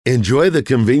Enjoy the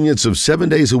convenience of 7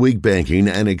 days a week banking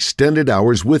and extended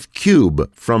hours with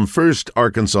Cube from First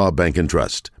Arkansas Bank and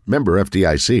Trust. Member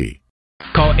FDIC.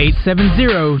 Call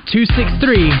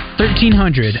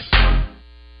 870-263-1300.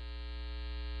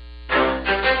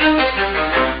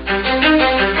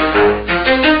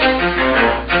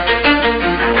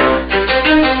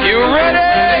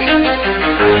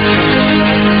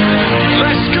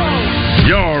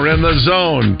 In the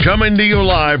zone, coming to you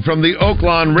live from the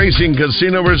Oaklawn Racing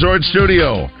Casino Resort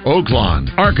Studio.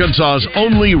 Oaklawn, Arkansas's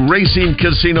only racing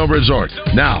casino resort.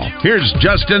 Now, here's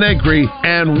Justin Acree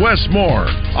and Wes Moore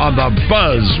on the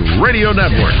Buzz Radio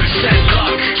Network. 20%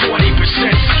 luck, 20%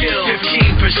 skill,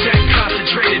 15%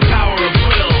 concentrated power of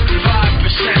will, 5%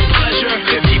 pleasure,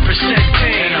 50%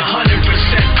 pain,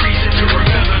 100% reason to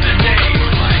remember the name.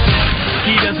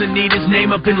 He doesn't need his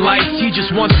name up in lights, he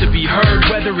just wants to be heard,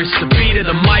 whether it's the beat of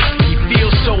the mic. He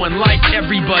feels so unlike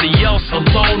everybody else,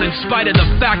 alone, in spite of the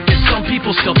fact that some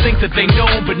people still think that they know,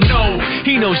 but no,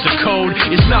 he knows the code.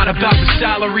 It's not about the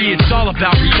salary, it's all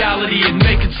about reality and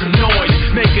making some noise,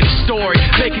 making a story,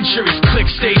 making sure his click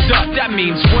stays up. That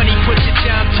means when he puts it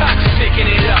down, Toxic picking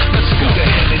it up. Let's go. Who the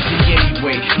hell is he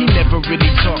anyway? He never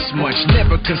really talks much,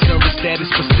 never concerned with status,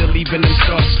 but still even him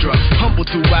starstruck. Humble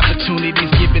through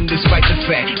opportunities given despite the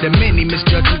fact that many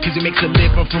misjudge him because he makes a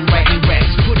living from writing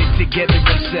raps. Put it together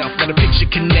himself, now the picture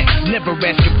connects. Never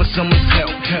asking for someone's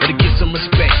help or to get some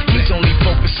respect. He's only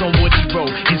focused on what he wrote.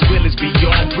 His will is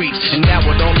beyond reach, and now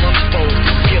it all unfolds.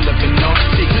 The skill of an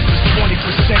artist. This is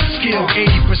 20% skill,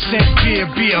 80% fear,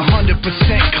 be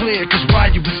 100% clear, cause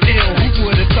Ryu was ill. Who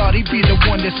would've thought he'd be the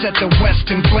one that set the West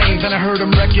in flames? And I heard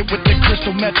him wreck it with the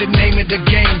crystal method, name of the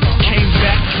game. Came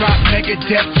back, dropped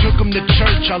Megadeth, took him to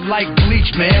church. I like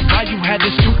Bleach, man. Ryu had the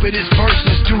stupidest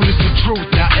verses, dude, is the truth.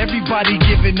 Now everybody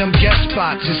giving them guest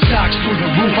spots and stocks through the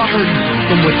roof. I heard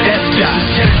him with that stock.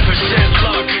 10%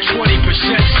 luck,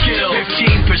 20% skill,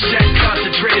 15%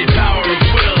 concentrated power of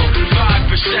will,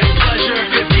 5% pleasure,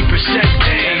 50%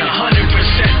 pain,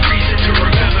 100% reason to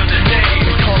remember the name.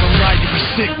 They call him Ryu, he's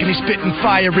sick and he's spitting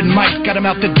fire and Mike got him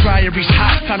out the dryer, he's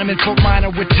hot. Found him in Fort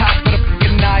Minor with top for the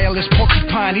fucking nihilist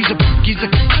porcupine. He's a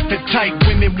the type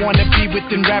women wanna be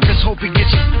within rappers. Hope he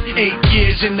gets 8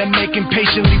 years in the making,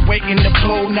 patiently waiting to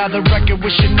blow. Now the record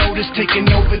with your notice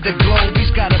taking over the globe.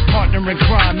 He's got a partner in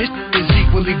crime, his is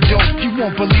equally dope. You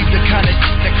won't believe the kind of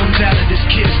that comes out of this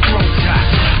kid's throat.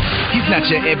 He's not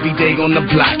your everyday on the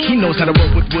block. He knows how to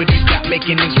work with what he's got,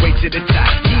 making his way to the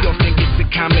top. He don't think it's a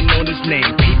comment on his name.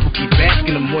 People keep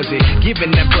asking him, was it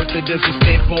given that birth that doesn't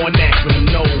stand for an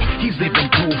acronym? No, he's living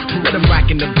proof. Let him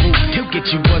rock in the booth. He'll get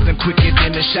you buzzing quicker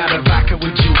than a shot of vodka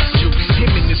with juice.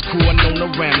 Him and his crew are known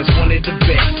around as one of the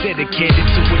best. Dedicated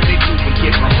to what they do and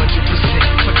give 100%.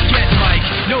 Forget Mike.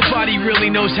 Nobody really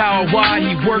knows how or why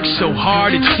he works so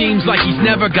hard. It seems like he's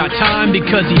never got time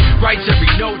because he writes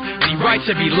every note and he writes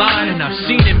every line. And I've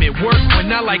seen him at work when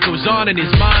that light goes on in his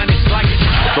mind. It's like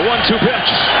the 1-2 pitch.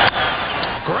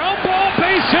 Ground ball,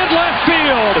 base hit left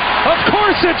field. Of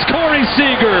course it's Corey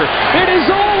Seager. It is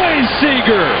always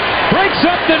Seager. Breaks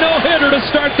up the no-hitter to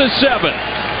start the 7th.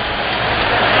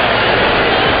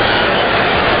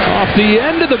 Off the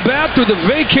end of the bat through the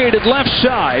vacated left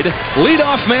side.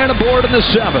 Leadoff man aboard in the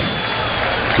 7th.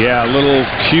 Yeah, a little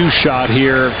cue shot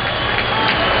here.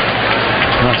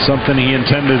 Not something he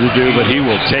intended to do, but he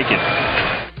will take it.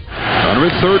 Runner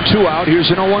at third, 2 out. Here's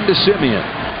an 0-1 to Simeon. In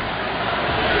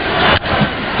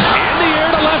the air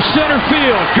to left center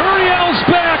field. Gurriel's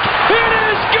back. It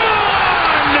is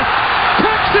gone!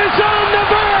 Texas on the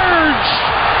verge!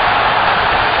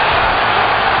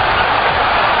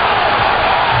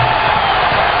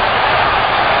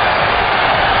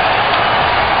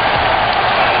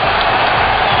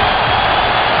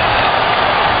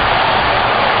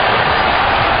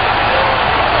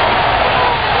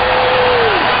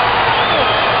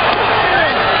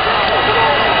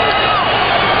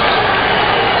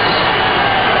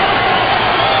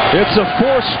 It's a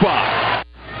 4 spot.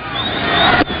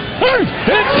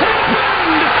 It's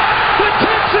happened! The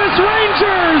Texas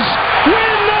Rangers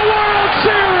win the World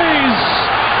Series!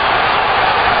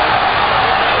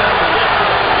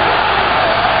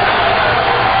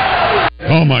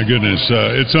 Oh my goodness,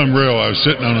 it's unreal. I was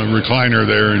sitting on a recliner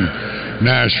there in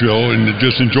Nashville and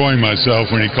just enjoying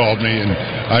myself when he called me, and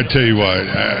I tell you what,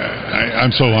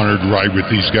 I'm so honored to ride with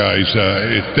these guys.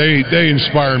 They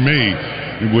inspire me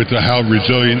with how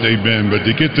resilient they've been, but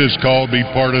to get this call, be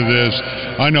part of this,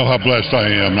 I know how blessed I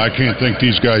am. I can't thank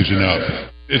these guys enough.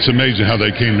 It's amazing how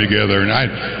they came together, and I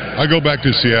go back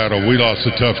to Seattle. We lost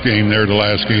a tough game there, the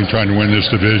last game, trying to win this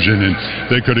division, and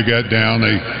they could have got down.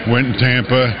 They went in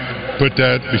Tampa. put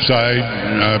that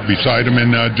beside them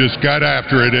and just got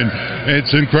after it. And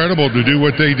it's incredible to do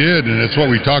what they did. And it's what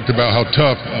we talked about, how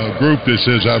tough a group this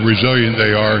is, how resilient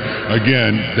they are.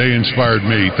 Again, they inspired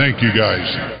me. Thank you,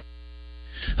 guys.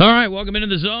 All right, welcome into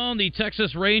the zone. The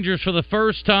Texas Rangers, for the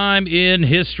first time in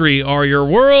history, are your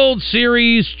World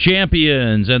Series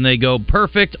champions, and they go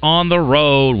perfect on the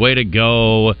road. Way to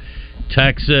go,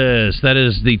 Texas. That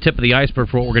is the tip of the iceberg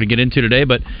for what we're going to get into today.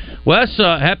 But, Wes,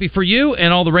 happy for you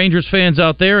and all the Rangers fans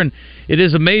out there. And it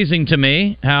is amazing to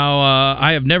me how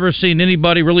I have never seen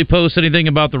anybody really post anything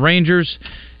about the Rangers.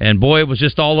 And, boy, it was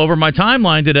just all over my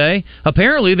timeline today.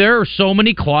 Apparently, there are so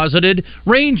many closeted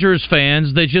Rangers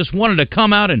fans that just wanted to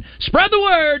come out and spread the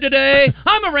word today.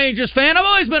 I'm a Rangers fan. I've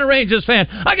always been a Rangers fan.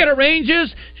 I got a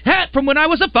Rangers hat from when I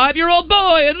was a 5-year-old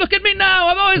boy. And look at me now.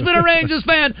 I've always been a Rangers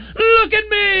fan. Look at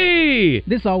me.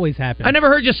 This always happens. I never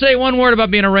heard you say one word about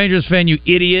being a Rangers fan, you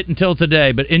idiot, until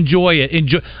today. But enjoy it.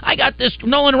 I got this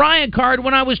Nolan Ryan card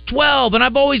when I was 12, and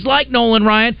I've always liked Nolan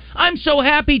Ryan. I'm so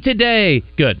happy today.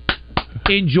 Good.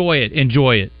 Enjoy it.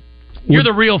 Enjoy it. You're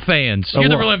the real fans. You're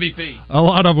the real MVP. A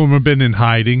lot of them have been in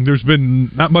hiding. There's been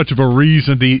not much of a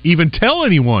reason to even tell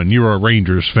anyone you're a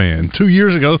Rangers fan. 2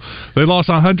 years ago, they lost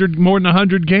more than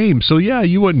 100 games. So, yeah,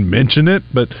 you wouldn't mention it.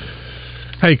 But,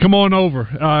 hey, come on over.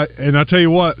 And I'll tell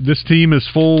you what, this team is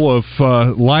full of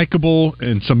likable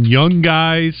and some young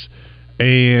guys.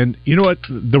 And you know what?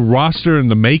 The roster and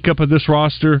the makeup of this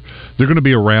roster, they're going to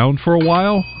be around for a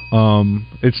while.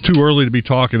 It's too early to be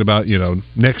talking about,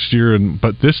 next year.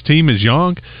 But this team is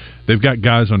young. They've got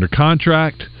guys under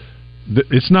contract.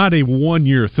 It's not a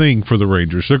one-year thing for the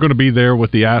Rangers. They're going to be there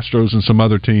with the Astros and some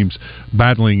other teams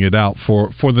battling it out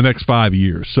for the next 5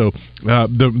 years. So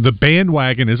the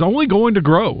bandwagon is only going to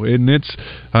grow, and it's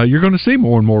you're going to see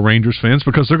more and more Rangers fans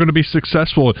because they're going to be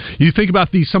successful. You think about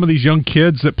some of these young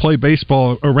kids that play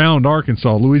baseball around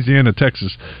Arkansas, Louisiana,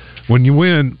 Texas. When you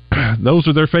win, those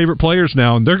are their favorite players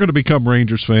now, and they're going to become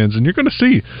Rangers fans, and you're going to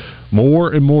see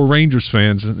more and more Rangers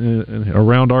fans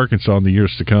around Arkansas in the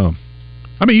years to come.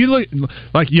 I mean, you look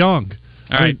like Young.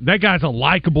 All right. That guy's a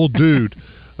likable dude.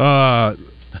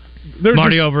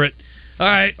 Marty over it. All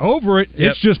right. Over it.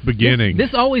 Yep. It's just beginning.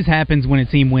 This always happens when a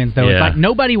team wins, though. Yeah. It's like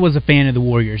nobody was a fan of the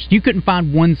Warriors. You couldn't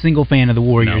find one single fan of the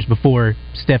Warriors before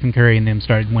Stephen Curry and them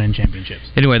started winning championships.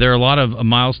 Anyway, there are a lot of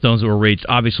milestones that were reached.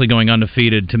 Obviously, going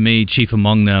undefeated, to me, chief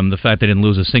among them, the fact they didn't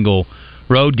lose a single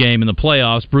road game in the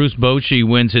playoffs. Bruce Bochy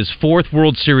wins his 4th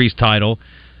World Series title.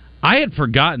 I had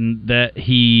forgotten that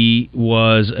he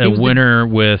was a winner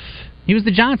with... He was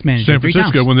the Giants manager. San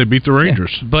Francisco when they beat the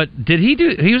Rangers. Yeah. But did he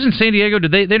do... He was in San Diego.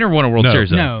 Did they never won a World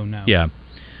Series, though? No. Yeah.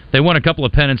 They won a couple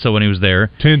of pennants, though, when he was there.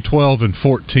 10, 12, and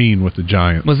 14 with the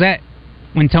Giants. Was that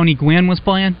when Tony Gwynn was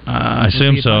playing? I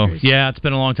assume so. Yeah, it's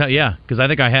been a long time. Yeah, because I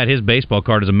think I had his baseball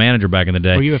card as a manager back in the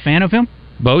day. Were you a fan of him?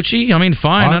 Bochy? I mean,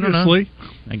 fine. Obviously. I don't know.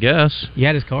 I guess. You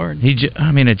had his card. You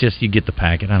get the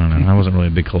packet. I don't know. I wasn't really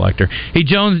a big collector. He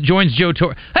joins Joe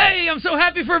Torre. Hey, I'm so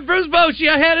happy for Bruce Bochy.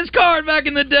 I had his card back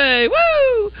in the day.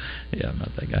 Woo! Yeah, I'm not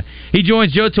that guy. He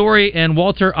joins Joe Torre and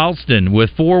Walter Alston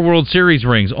with 4 World Series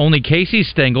rings. Only Casey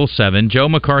Stengel, 7. Joe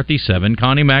McCarthy, 7.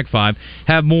 Connie Mack, 5.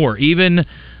 Have more. Even,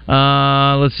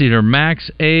 let's see, there are Max,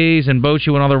 A's, and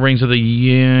Bochy won all the rings of the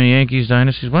Yankees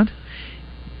dynasties. What?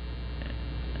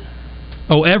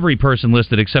 Oh, every person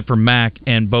listed except for Mack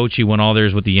and Bochy won all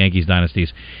theirs with the Yankees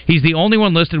dynasties. He's the only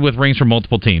one listed with rings for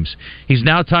multiple teams. He's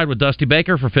now tied with Dusty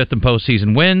Baker for 5th in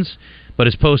postseason wins, but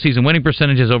his postseason winning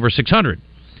percentage is over .600.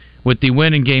 With the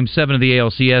win in Game 7 of the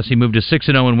ALCS, he moved to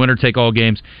 6-0 in winner-take-all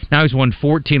games. Now he's won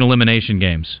 14 elimination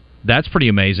games. That's pretty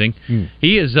amazing.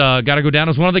 He has got to go down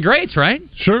as one of the greats, right?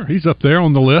 Sure, he's up there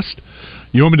on the list.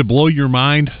 You want me to blow your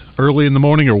mind early in the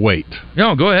morning or wait?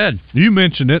 No, go ahead. You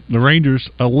mentioned it. The Rangers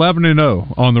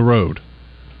 11-0 on the road.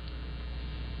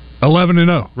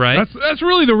 11-0. Right. That's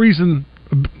really the reason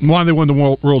why they won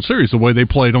the World Series, the way they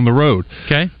played on the road.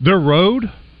 Okay. Their road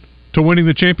to winning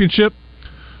the championship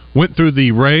went through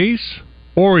the Rays,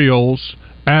 Orioles,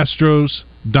 Astros,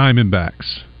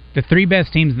 Diamondbacks. The 3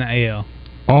 best teams in the AL.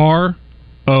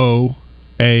 ROAD.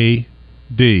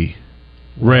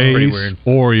 Rays,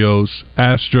 Orioles,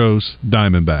 Astros,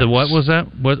 Diamondbacks. The what was that?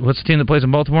 What's the team that plays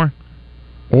in Baltimore?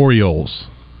 Orioles.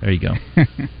 There you go.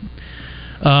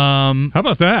 How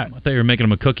about that? I thought you were making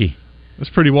them a cookie. That's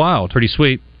pretty wild. Pretty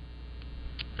sweet.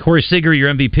 Corey Seager,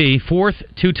 your MVP, 4th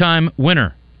 2-time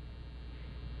winner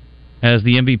as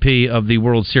the MVP of the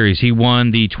World Series. He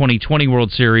won the 2020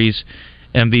 World Series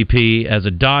MVP as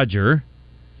a Dodger,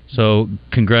 so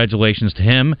congratulations to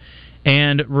him.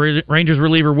 And Rangers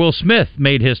reliever Will Smith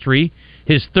made history,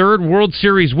 his 3rd World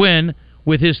Series win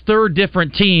with his 3rd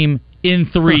different team in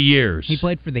 3 years. He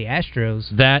played for the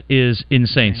Astros. That is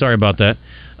insane. Sorry about that.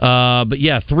 But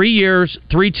yeah, 3 years,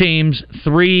 3 teams,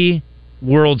 3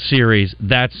 World Series.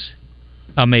 That's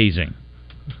amazing.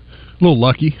 A little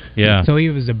lucky. Yeah. So he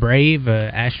was a Brave,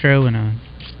 a Astro, and a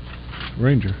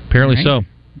Ranger. Apparently so.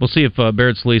 We'll see if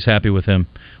Barrett Slee's happy with him.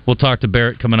 We'll talk to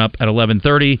Barrett coming up at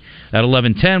 11:30. At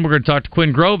 11:10, we're going to talk to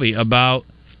Quinn Grovey about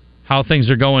how things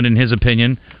are going, in his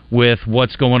opinion, with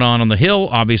what's going on the Hill,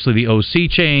 obviously the OC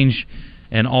change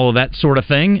and all of that sort of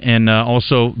thing, and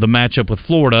also the matchup with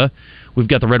Florida. We've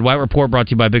got the Red White Report brought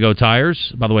to you by Big O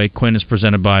Tires. By the way, Quinn is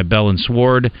presented by Bell and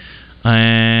Sword.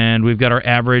 And we've got our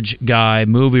Average Guy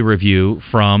movie review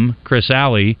from Chris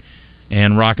Alley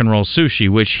and Rock and Roll Sushi,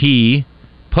 which he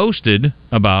posted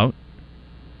about,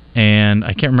 and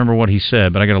I can't remember what he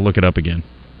said, but I got to look it up again.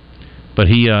 But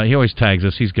he always tags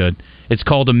us. He's good. It's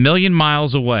called A Million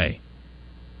Miles Away.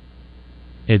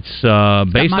 It's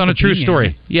based on a true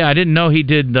story. Yeah, I didn't know he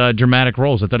did dramatic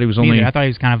roles. I thought he was only. I thought he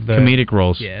was kind of the comedic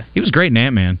roles. Yeah, he was great in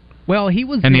Ant-Man. Well, he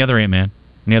was, and the other Ant-Man.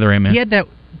 He had that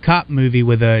cop movie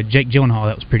with Jake Gyllenhaal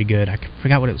that was pretty good. I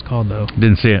forgot what it was called though.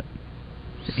 Didn't see it.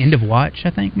 End of Watch,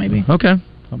 I think maybe. Okay,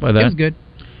 how about that? It was good.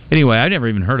 Anyway, I never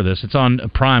even heard of this. It's on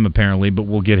Prime apparently, but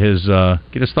we'll get his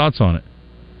thoughts on it.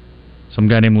 Some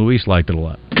guy named Luis liked it a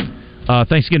lot.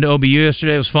 Thanks again to OBU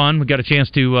yesterday. It was fun. We got a chance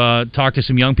to talk to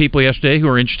some young people yesterday who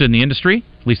are interested in the industry.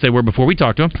 At least they were before we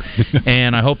talked to them.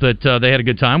 And I hope that they had a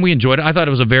good time. We enjoyed it. I thought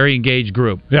it was a very engaged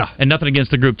group. Yeah. And nothing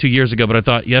against the group 2 years ago, but I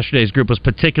thought yesterday's group was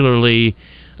particularly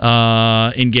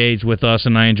engaged with us,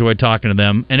 and I enjoyed talking to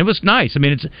them. And it was nice. I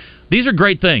mean, these are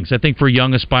great things, I think, for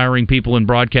young, aspiring people in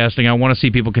broadcasting. I want to see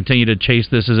people continue to chase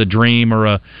this as a dream or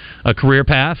a career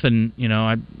path. And,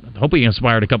 I hope we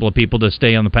inspired a couple of people to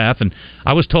stay on the path. And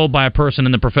I was told by a person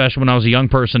in the profession when I was a young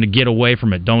person to get away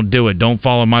from it. Don't do it. Don't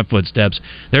follow my footsteps.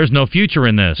 There's no future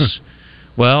in this.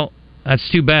 Well, that's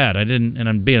too bad. I didn't, and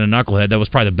I'm being a knucklehead. That was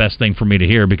probably the best thing for me to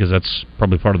hear, because that's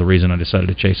probably part of the reason I decided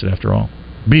to chase it after all.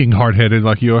 Being hard-headed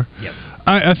like you are? Yep.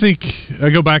 I think I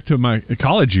go back to my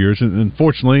college years, and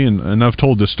unfortunately, and I've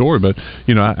told this story, but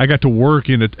I got to work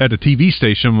at a TV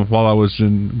station while I was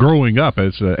growing up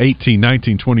as an 18,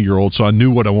 19, 20-year-old, so I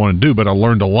knew what I wanted to do, but I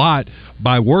learned a lot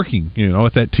by working,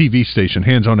 at that TV station,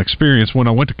 hands-on experience. When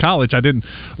I went to college, I didn't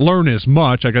learn as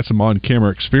much. I got some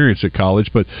on-camera experience at college,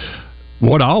 but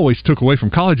what I always took away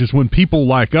from college is when people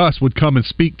like us would come and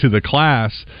speak to the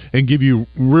class and give you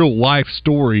real life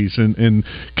stories and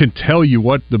can tell you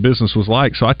what the business was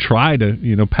like. So I try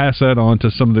to, pass that on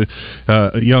to some of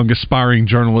the young aspiring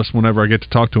journalists whenever I get to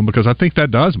talk to them, because I think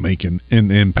that does make an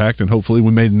impact, and hopefully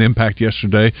we made an impact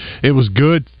yesterday. It was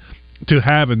good to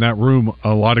have in that room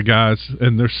a lot of guys,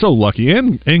 and they're so lucky,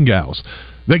 and gals,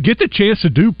 they get the chance to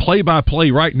do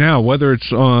play-by-play right now, whether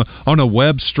it's on a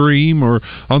web stream or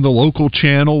on the local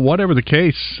channel, whatever the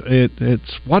case.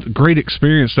 It's what a great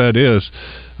experience that is,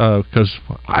 because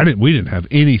we didn't have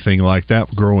anything like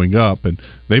that growing up, and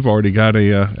they've already got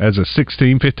as a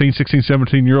 15, 16,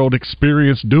 17-year-old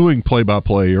experience doing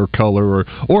play-by-play or color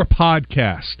or a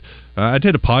podcast. I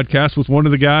did a podcast with one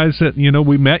of the guys that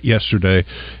we met yesterday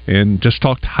and just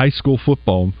talked high school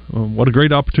football. What a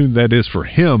great opportunity that is for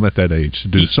him at that age to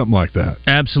do something like that.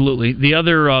 Absolutely. The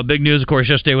other big news, of course,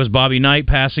 yesterday was Bobby Knight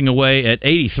passing away at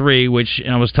 83, which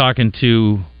I was talking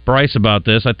to Bryce about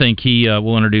this. I think he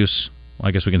will introduce,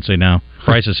 I guess we can say now,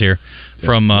 Bryce is here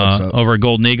from over at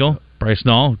Golden Eagle. Bryce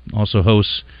Nall also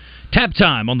hosts Tap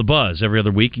Time on the Buzz every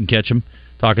other week. You can catch him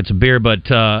talking some beer, but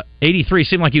 83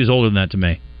 seemed like he was older than that to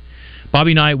me.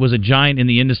 Bobby Knight was a giant in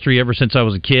the industry ever since I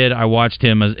was a kid. I watched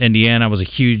him as Indiana. I was a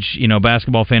huge,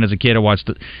 basketball fan as a kid. I watched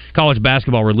college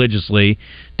basketball religiously.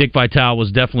 Dick Vitale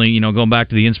was definitely, going back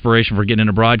to the inspiration for getting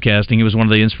into broadcasting. He was one of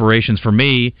the inspirations for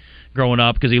me growing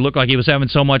up because he looked like he was having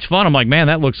so much fun. I'm like, man,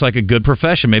 that looks like a good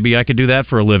profession. Maybe I could do that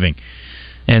for a living.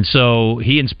 And so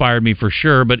he inspired me for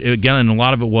sure. But again, a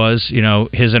lot of it was,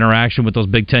 his interaction with those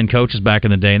Big Ten coaches back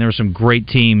in the day. And there were some great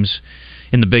teams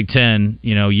in the Big Ten,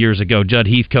 years ago. Judd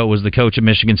Heathcote was the coach at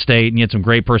Michigan State, and he had some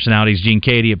great personalities. Gene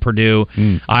Cady at Purdue.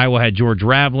 Iowa had George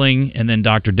Raveling, and then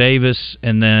Dr. Davis,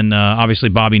 and then obviously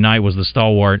Bobby Knight was the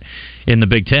stalwart in the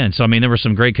Big Ten. So, there were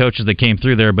some great coaches that came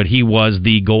through there, but he was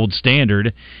the gold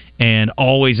standard and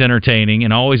always entertaining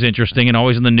and always interesting and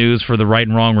always in the news for the right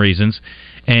and wrong reasons.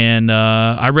 And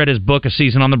I read his book, A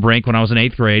Season on the Brink, when I was in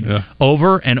 8th grade,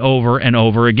 over and over and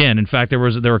over again. In fact, there were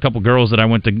a couple girls that I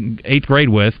went to 8th grade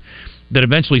with that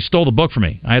eventually stole the book from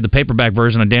me. I had the paperback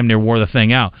version. I damn near wore the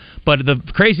thing out. But the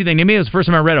crazy thing to me is the first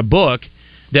time I read a book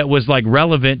that was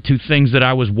relevant to things that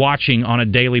I was watching on a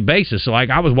daily basis. So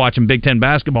I was watching Big Ten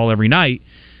basketball every night,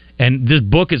 And this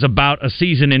book is about a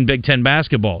season in Big Ten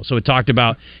basketball. So it talked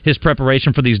about his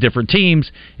preparation for these different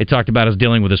teams. It talked about his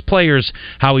dealing with his players,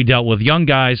 how he dealt with young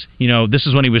guys. This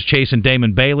is when he was chasing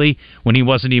Damon Bailey when he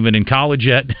wasn't even in college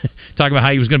yet. Talking about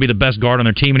how he was going to be the best guard on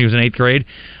their team when he was in 8th grade.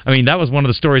 I mean, that was one of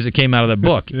the stories that came out of that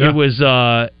book. Yeah.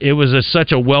 It was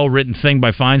such a well-written thing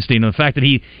by Feinstein. And the fact that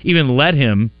he even let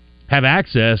him have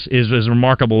access is as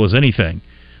remarkable as anything.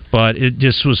 But it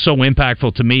just was so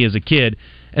impactful to me as a kid.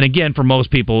 And again, for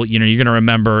most people, you're going to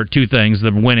remember two things: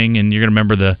 the winning, and you're going to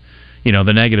remember the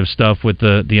negative stuff with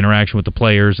the interaction with the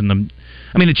players and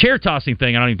the chair tossing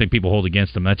thing. I don't even think people hold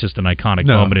against him. That's just an iconic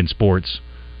moment in sports.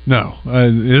 No,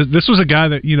 this was a guy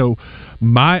that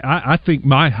I think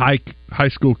my high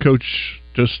school coach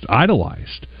just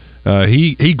idolized.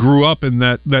 He grew up in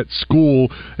that school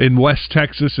in West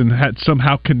Texas and had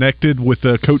somehow connected with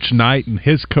Coach Knight, and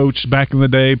his coach back in the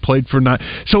day played for Knight.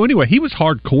 So anyway, he was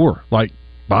hardcore, like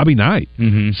Bobby Knight.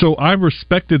 Mm-hmm. So I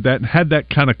respected that and had that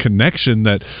kind of connection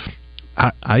that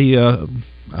I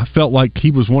felt like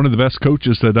he was one of the best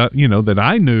coaches that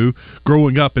I knew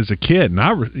growing up as a kid. And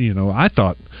I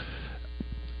thought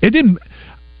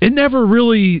it never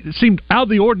really seemed out of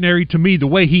the ordinary to me the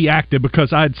way he acted,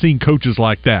 because I had seen coaches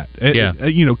like that. Yeah.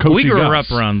 Coaching we grew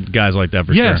up around guys like that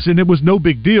for sure. Yes, and it was no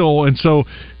big deal. And so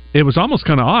it was almost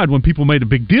kind of odd when people made a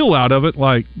big deal out of it,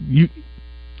 like, you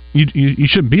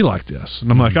shouldn't be like this.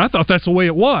 And I'm like, I thought that's the way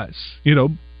it was,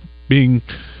 being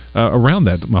around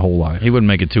that my whole life. He wouldn't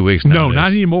make it 2 weeks nowadays. No,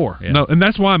 not anymore. Yeah. No, and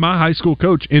that's why my high school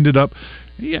coach ended up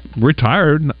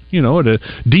retired, at a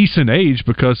decent age,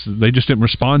 because they just didn't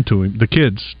respond to him. The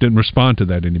kids didn't respond to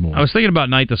that anymore. I was thinking about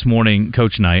Knight this morning,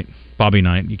 Coach Knight, Bobby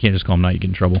Knight. You can't just call him Knight; you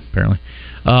get in trouble, apparently.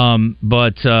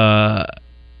 But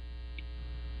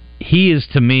he is,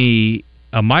 to me,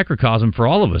 a microcosm for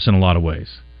all of us in a lot of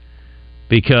ways,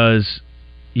 because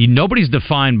nobody's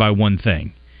defined by one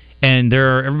thing, and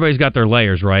everybody's got their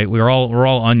layers, right? We're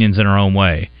all onions in our own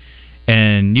way,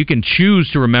 and you can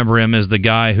choose to remember him as the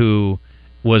guy who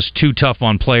was too tough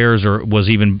on players or was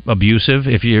even abusive,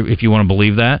 if you want to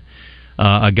believe that.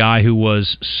 A guy who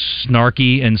was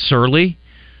snarky and surly,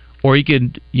 or you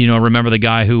could remember the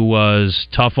guy who was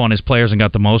tough on his players and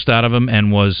got the most out of them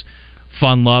and was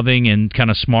fun-loving and kind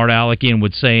of smart-alecky and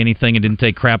would say anything and didn't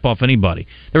take crap off anybody.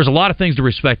 There was a lot of things to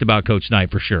respect about Coach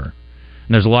Knight, for sure. And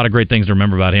there's a lot of great things to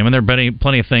remember about him, and there are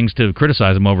plenty of things to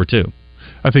criticize him over, too.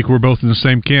 I think we're both in the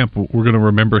same camp. We're going to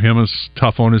remember him as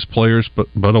tough on his players, but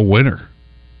a winner.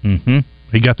 Mm-hmm.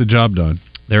 He got the job done.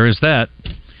 There is that.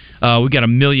 We got a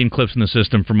million clips in the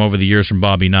system from over the years from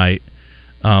Bobby Knight.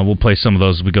 We'll play some of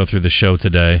those as we go through the show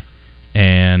today.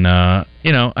 And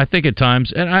I think at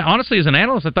times, and I honestly, as an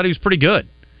analyst, I thought he was pretty good.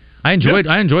 I enjoyed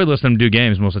listening to him do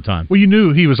games most of the time. Well, you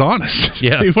knew he was honest.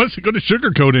 Yeah, he wasn't going to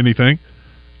sugarcoat anything.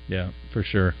 Yeah, for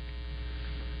sure.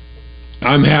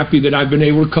 I'm happy that I've been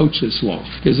able to coach this long,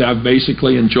 because I've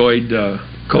basically enjoyed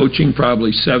coaching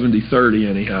probably 70-30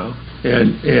 anyhow.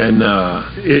 And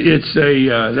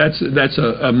that's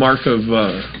a mark of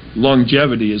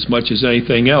longevity as much as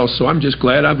anything else. So I'm just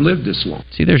glad I've lived this long.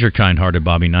 See, there's your kind-hearted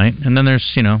Bobby Knight, and then there's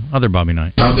other Bobby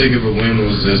Knight. How big of a win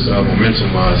was this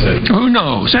momentum-wise? Who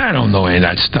knows? I don't know any of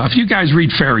that stuff. You guys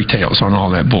read fairy tales on all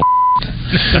that bull.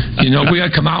 We got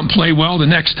to come out and play well the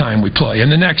next time we play,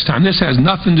 and the next time. This has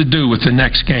nothing to do with the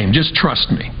next game. Just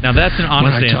trust me. Now that's an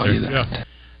honest when I answer. Tell you that. Yeah.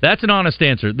 That's an honest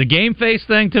answer. The game face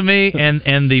thing to me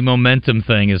and the momentum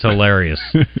thing is hilarious.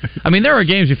 I mean, there are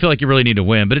games you feel like you really need to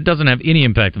win, but it doesn't have any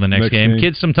impact on the next game.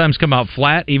 Kids sometimes come out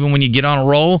flat, even when you get on a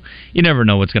roll. You never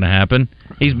know what's going to happen.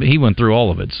 He went through all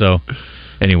of it. So,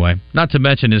 anyway, not to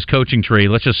mention his coaching tree.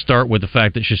 Let's just start with the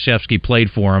fact that Krzyzewski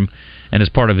played for him and is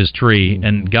part of his tree,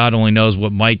 and God only knows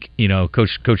what Mike,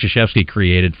 Coach Krzyzewski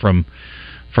created from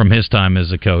his time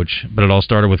as a coach, but it all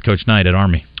started with Coach Knight at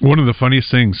Army. One of the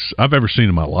funniest things I've ever seen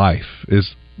in my life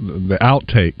is the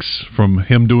outtakes from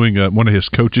him doing one of his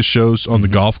coaches' shows on the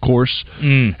golf course,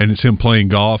 and it's him playing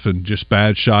golf and just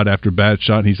bad shot after bad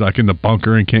shot, and he's like in the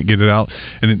bunker and can't get it out,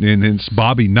 and it's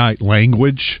Bobby Knight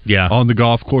language on the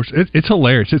golf course. It's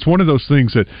hilarious. It's one of those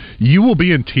things that you will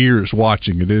be in tears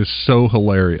watching. It is so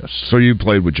hilarious. So you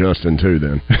played with Justin too,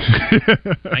 then?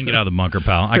 I can get out of the bunker,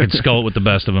 pal. I could skull it with the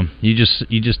best of them. You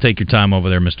just take your time over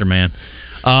there, Mr. Man.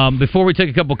 Before we take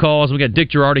a couple calls, we got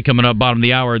Dick Girardi coming up, bottom of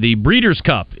the hour. The Breeders'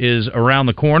 Cup is around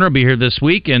the corner. Be here this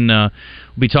week, and we'll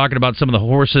be talking about some of the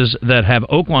horses that have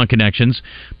Oaklawn connections.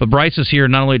 But Bryce is here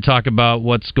not only to talk about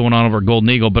what's going on over at Golden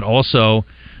Eagle, but also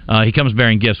he comes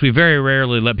bearing gifts. We very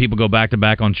rarely let people go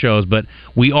back-to-back on shows, but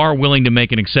we are willing to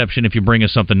make an exception if you bring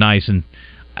us something nice.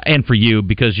 And for you,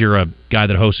 because you're a guy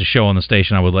that hosts a show on the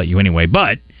station, I would let you anyway.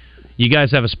 But You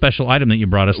guys have a special item that you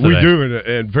brought us today. We do,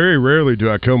 and very rarely do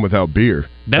I come without beer.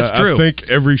 That's true. I think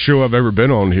every show I've ever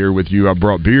been on here with you, I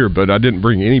brought beer, but I didn't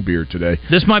bring any beer today.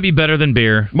 This might be better than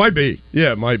beer. Might be.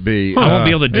 Yeah, it might be. I won't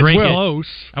be able to drink it. Close.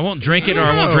 I won't drink it, or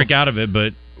I won't drink out of it,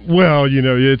 but... Well,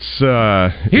 it's...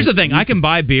 here's the thing. I can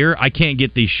buy beer. I can't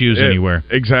get these shoes anywhere.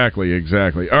 Exactly.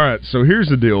 All right, so here's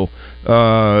the deal.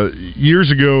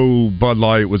 Years ago, Bud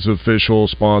Light was the official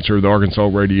sponsor of the Arkansas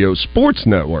Radio Sports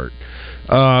Network.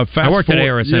 I worked at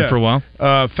ARSN for a while.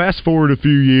 Fast forward a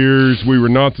few years, we were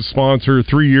not the sponsor.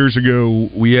 3 years ago,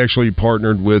 we actually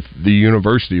partnered with the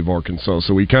University of Arkansas.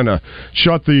 So we kind of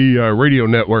shut the radio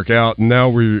network out, and now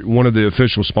we're one of the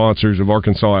official sponsors of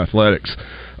Arkansas Athletics.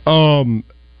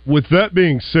 With that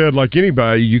being said, like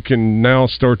anybody, you can now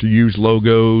start to use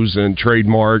logos and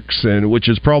trademarks, and which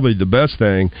is probably the best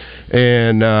thing.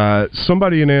 And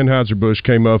somebody in Anheuser-Busch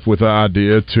came up with the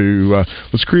idea to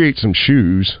let's create some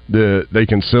shoes that they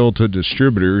can sell to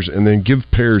distributors and then give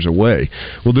pairs away.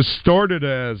 Well, this started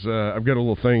as I've got a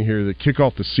little thing here to kick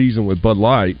off the season with Bud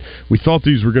Light. We thought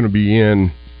these were going to be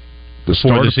in the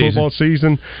start of football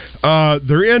season.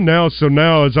 They're in now, so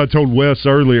now, as I told Wes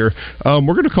earlier, we're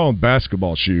going to call them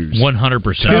basketball shoes.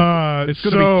 100%. It's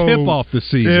going to be tip-off the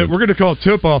season. Yeah, we're going to call it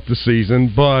tip-off the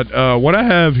season, but what I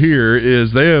have here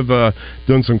is they have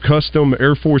done some custom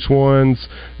Air Force Ones,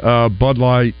 Bud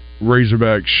Light,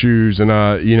 Razorback shoes, and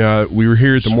we were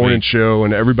here at the morning show,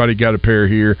 and everybody got a pair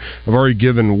here. I've already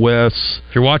given Wes.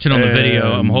 If you're watching on the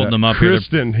video, I'm holding them up here.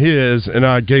 Kristen his, and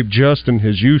I gave Justin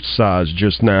his youth size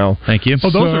just now. Thank you. Oh,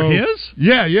 those are his?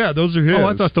 Yeah, those are his. Oh,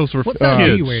 I thought those were What size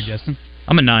do you wear, Justin?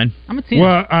 I'm a 9. I'm a 10.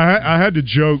 Well, I had to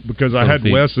joke because I had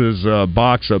Wes's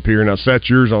box up here, and I sat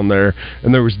yours on there,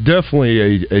 and there was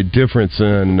definitely a difference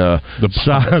in the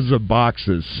size of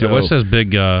boxes. So, yeah, Wes has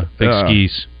big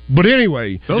skis. But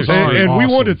anyway, and awesome. we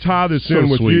wanted to tie this in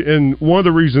with sweet. you. And one of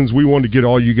the reasons we wanted to get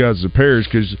all you guys as pairs,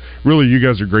 because really you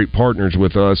guys are great partners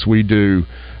with us. We do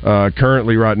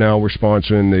currently right now we're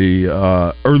sponsoring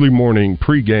the early morning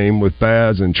pregame with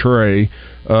Baz and Trey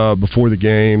before the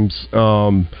games.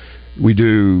 We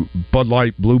do Bud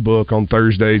Light Blue Book on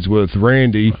Thursdays with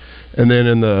Randy. And then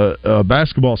in the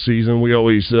basketball season, we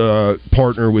always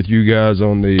partner with you guys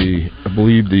on the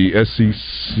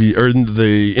SEC or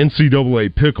the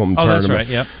NCAA Pick'em tournament. Oh, that's right.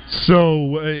 Yep.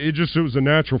 So it was a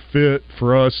natural fit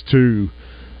for us to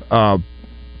want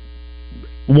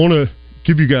to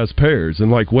give you guys pairs.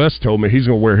 And like Wes told me, he's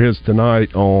going to wear his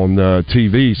tonight on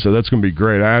TV, so that's going to be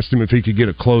great. I asked him if he could get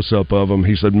a close-up of them.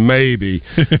 He said maybe.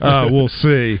 We'll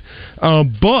see.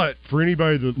 But for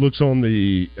anybody that looks on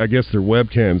their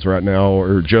webcams right now,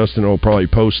 or Justin will probably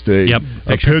post a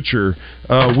picture,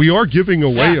 we are giving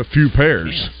away a few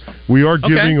pairs. We are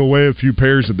giving away a few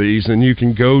pairs of these, and you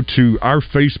can go to our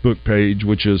Facebook page,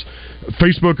 which is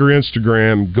Facebook or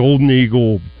Instagram, Golden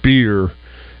Eagle Beer,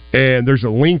 and there's a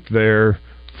link there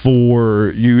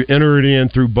for you. Enter it in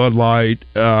through Bud Light.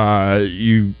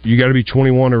 You got to be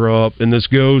 21 or up, and this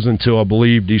goes until I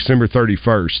believe December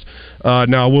 31st.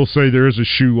 Now I will say there is a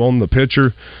shoe on the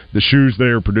picture. The shoes they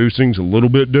are producing is a little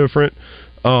bit different.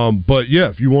 But yeah,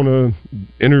 if you want to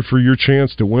enter for your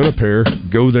chance to win a pair,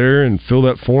 go there and fill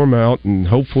that form out, and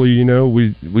hopefully,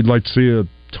 we'd like to see a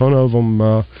ton of them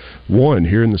won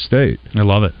here in the state. I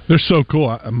love it. They're so cool.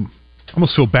 I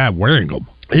almost feel bad wearing them.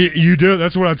 You do.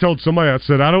 That's what I told somebody. I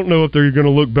said, I don't know if they're going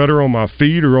to look better on my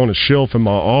feet or on a shelf in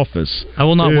my office. I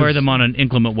will not wear them on an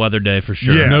inclement weather day for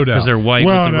sure. Yeah, no doubt. Because they're white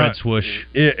with the red swoosh.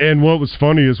 And what was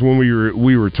funny is when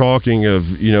we were talking of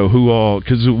who all,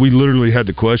 because we literally had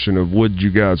the question of would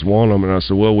you guys want them, and I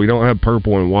said, well, we don't have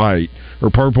purple and white or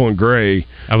purple and gray.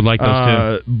 I would like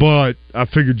those too. But I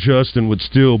figured Justin would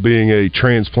still, being a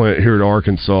transplant here at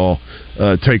Arkansas,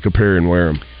 take a pair and wear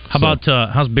them. How about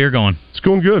how's beer going? It's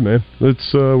going good, man.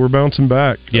 We're bouncing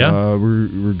back. Yeah,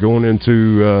 we're going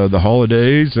into the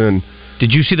holidays. And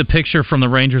did you see the picture from the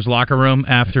Rangers locker room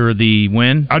after the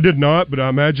win? I did not, but I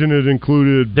imagine it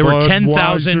included. There were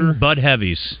 10,000 Bud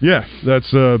Heavies. Yeah,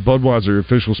 that's Budweiser,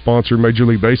 official sponsor, Major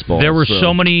League Baseball. There were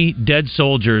so many dead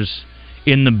soldiers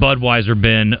in the Budweiser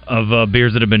bin of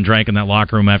beers that have been drank in that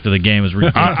locker room after the game. Is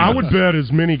ridiculous. I would bet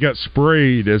as many got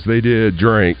sprayed as they did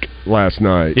drank last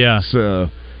night. Yeah. So.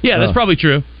 Yeah, that's probably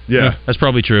true. Yeah, that's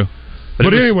probably true.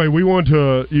 But anyway, we want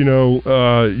to,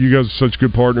 you guys are such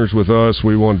good partners with us.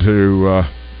 We want to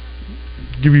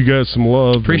give you guys some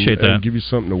love. Appreciate that. And give you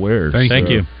something to wear. Thank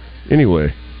you.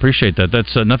 Anyway. Appreciate that.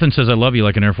 That's nothing says I love you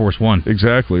like an Air Force One.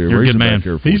 Exactly. You're a good man.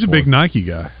 He's a big Nike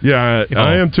guy. Yeah,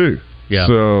 I am too. Yeah.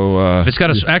 So it's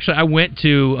got actually, I went to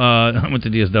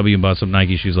DSW and bought some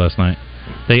Nike shoes last night.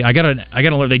 They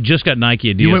just got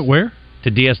Nike at DSW. You went where?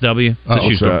 to DSW. It's a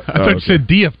shoe store. I thought you said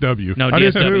DFW. No,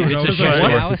 DSW. It's a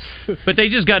shoe store. But they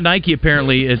just got Nike.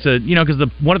 Apparently, it's a because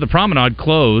one of the Promenade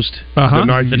closed.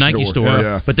 The Nike store.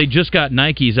 Yeah. But they just got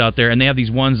Nikes out there, and they have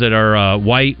these ones that are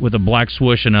white with a black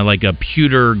swoosh and like a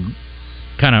pewter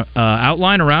kind of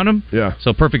outline around them. Yeah.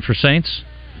 So perfect for Saints.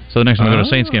 So the next time I go to a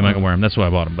Saints game, I can wear them. That's why I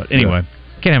bought them. But anyway.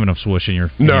 Can't have enough swoosh in your.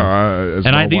 No,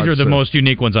 these are the most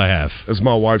unique ones I have. As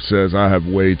my wife says, I have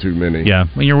way too many. Yeah,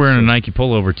 when you're wearing a Nike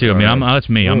pullover too. I mean, that's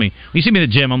me. I mean, when you see me in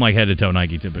the gym, I'm like head to toe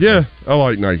Nike typically. Yeah, I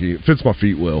like Nike. It fits my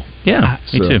feet well. Yeah,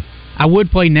 me too. I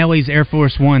would play Nelly's Air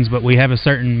Force Ones, but we have a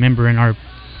certain member in our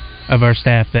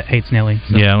staff that hates Nelly.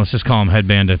 So. Yeah, let's just call him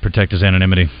Headband to protect his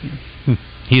anonymity.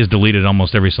 He has deleted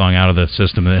almost every song out of the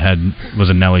system that was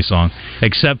a Nelly song,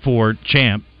 except for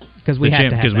Champ. Because we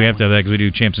have to have that because we do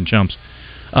Champs and Chumps.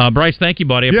 Bryce, thank you,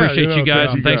 buddy. I appreciate you guys,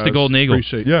 and thanks to Golden Eagle.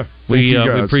 We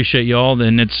appreciate you all,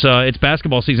 and it's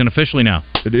basketball season officially now.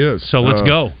 It is. So let's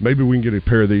go. Maybe we can get a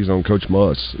pair of these on Coach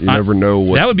Muss. You never know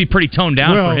what. That would be pretty toned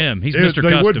down for him. He's Mr.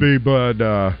 Custom. They would be, but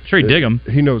sure he'd dig them.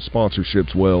 He knows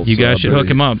sponsorships well. You guys should hook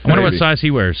him up. I wonder what size he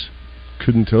wears.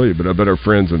 Couldn't tell you, but I bet our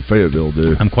friends in Fayetteville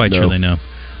do. I'm quite sure they know.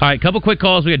 All right, couple quick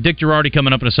calls. We got Dick Girardi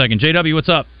coming up in a second. JW, what's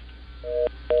up?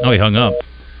 Oh, he hung up.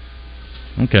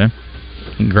 Okay.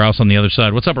 Grouse on the other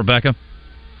side. What's up, Rebecca?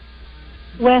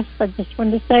 Wes, I just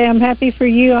wanted to say I'm happy for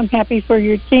you. I'm happy for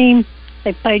your team.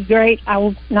 They played great.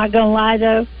 I'm not going to lie,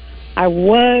 though. I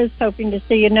was hoping to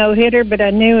see a no-hitter, but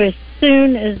I knew as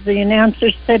soon as the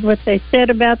announcers said what they said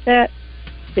about that,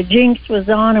 the jinx was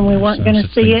on and we weren't going to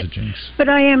see it. But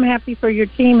I am happy for your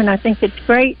team, and I think it's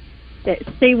great that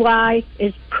CY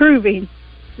is proving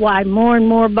why more and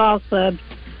more ball clubs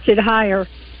should hire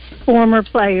former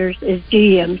players as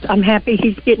GMs. I'm happy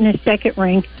he's getting his second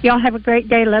ring. Y'all have a great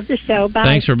day. Love the show. Bye.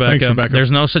 Thanks, Rebecca. There's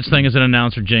no such thing as an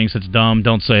announcer jinx. It's dumb.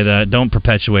 Don't say that. Don't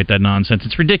perpetuate that nonsense.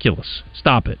 It's ridiculous.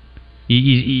 Stop it.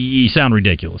 You sound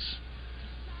ridiculous.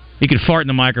 You could fart in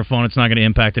the microphone. It's not going to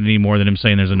impact it any more than him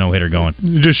saying there's a no-hitter going.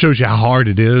 It just shows you how hard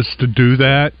it is to do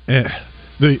that.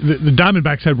 The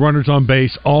Diamondbacks had runners on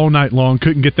base all night long,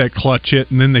 couldn't get that clutch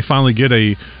hit, and then they finally get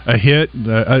a hit,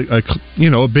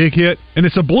 a big hit, and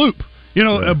it's a bloop.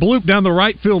 A bloop down the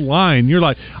right field line. You're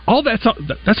like,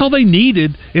 that's all they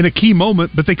needed in a key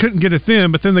moment, but they couldn't get it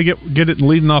then. But then they get it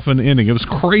leading off an inning. It was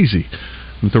crazy.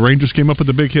 But the Rangers came up with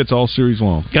the big hits all series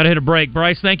long. Got to hit a break.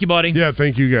 Bryce, thank you, buddy. Yeah,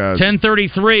 thank you, guys.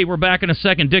 10:33. We're back in a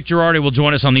second. Dick Girardi will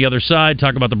join us on the other side,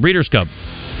 talk about the Breeders' Cup.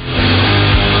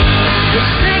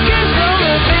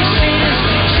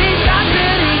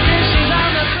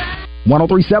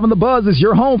 103.7 The Buzz is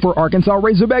your home for Arkansas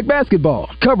Razorback basketball.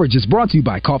 Coverage is brought to you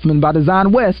by Kaufman by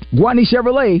Design West, Gwatney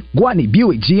Chevrolet, Gwatney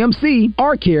Buick GMC,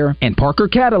 R-Care, and Parker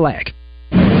Cadillac.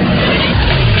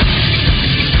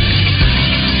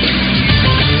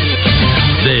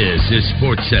 This is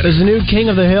SportsCenter. There's a new king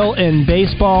of the hill in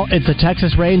baseball. It's the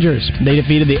Texas Rangers. They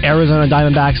defeated the Arizona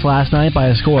Diamondbacks last night by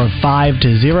a score of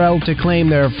 5-0 to claim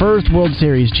their first World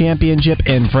Series championship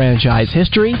in franchise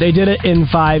history. They did it in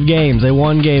 5 games. They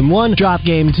won Game 1, dropped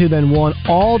Game 2, then won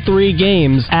all 3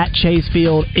 games at Chase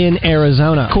Field in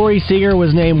Arizona. Corey Seager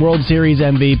was named World Series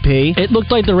MVP. It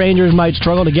looked like the Rangers might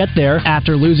struggle to get there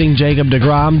after losing Jacob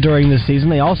deGrom during the season.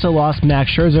 They also lost Max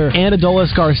Scherzer and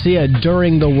Adolis Garcia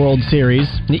during the World Series.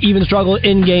 They even struggled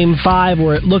in Game 5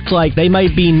 where it looked like they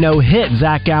might be no-hit.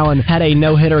 Zach Gallen had a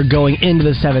no-hitter going into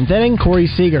the 7th inning. Corey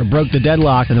Seager broke the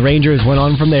deadlock, and the Rangers went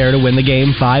on from there to win the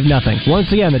game 5-0. Once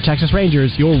again, the Texas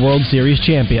Rangers, your World Series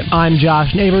champion. I'm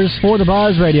Josh Neighbors for the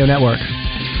Buzz Radio Network.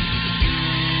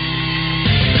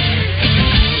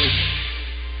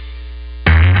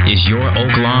 Is your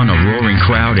Oak Lawn a roaring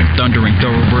crowd and thundering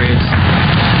thoroughbreds?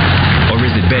 Or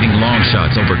is it betting long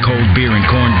shots over cold beer and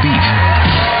corned beef?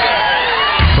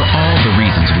 For all the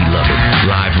reasons we love it,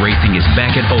 live racing is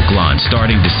back at Oaklawn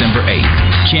starting December 8th.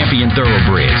 Champion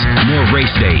thoroughbreds, more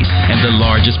race days, and the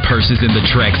largest purses in the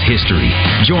track's history.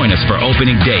 Join us for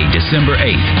opening day, December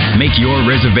 8th. Make your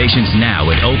reservations now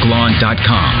at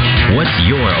oaklawn.com. What's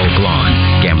your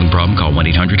Oaklawn? Gambling problem? Call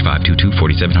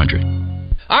 1-800-522-4700.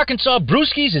 Arkansas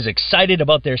Brewskis is excited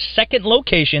about their second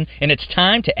location, and it's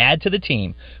time to add to the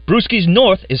team. Brewskis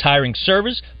North is hiring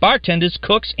servers, bartenders,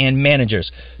 cooks, and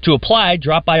managers. To apply,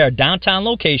 drop by our downtown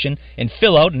location and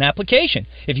fill out an application.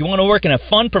 If you want to work in a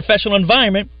fun, professional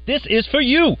environment, this is for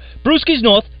you. Brewskis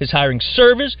North is hiring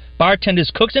servers,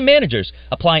 bartenders, cooks, and managers.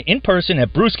 Apply in person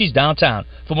at Brewskis Downtown.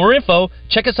 For more info,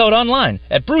 check us out online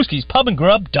at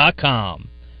brewskispubandgrub.com.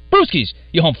 Brewskis,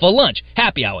 your home for lunch,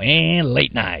 happy hour, and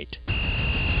late night.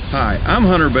 Hi, I'm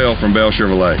Hunter Bell from Bell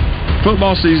Chevrolet.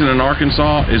 Football season in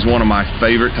Arkansas is one of my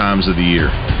favorite times of the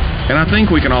year. And I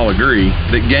think we can all agree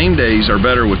that game days are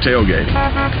better with tailgating.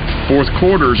 Fourth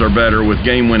quarters are better with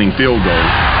game-winning field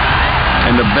goals.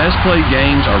 And the best played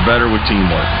games are better with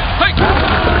teamwork.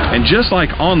 And just like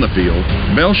on the field,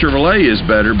 Bell Chevrolet is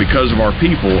better because of our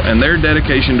people and their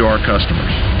dedication to our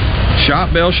customers.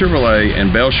 Shop Bell Chevrolet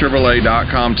and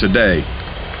BellChevrolet.com today.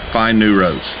 Find new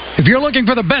roads. If you're looking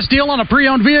for the best deal on a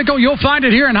pre-owned vehicle, you'll find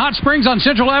it here in Hot Springs on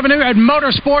Central Avenue at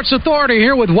Motorsports Authority,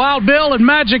 here with Wild Bill and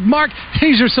Magic Mark.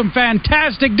 These are some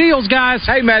fantastic deals, guys.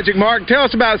 Hey, Magic Mark, tell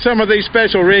us about some of these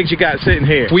special rigs you got sitting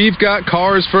here. We've got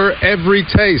cars for every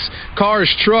taste. Cars,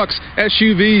 trucks,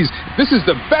 SUVs. This is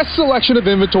the best selection of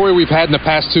inventory we've had in the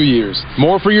past 2 years.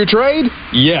 More for your trade?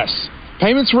 Yes.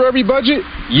 Payments for every budget?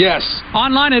 Yes.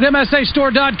 Online at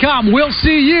MSAstore.com. We'll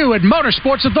see you at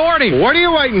Motorsports Authority. What are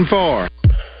you waiting for?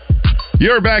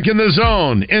 You're back in the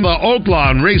zone in the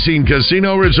Oaklawn Racing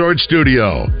Casino Resort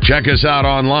Studio. Check us out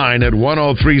online at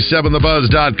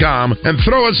 1037thebuzz.com and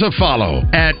throw us a follow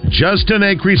at Justin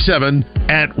Acree 7,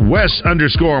 at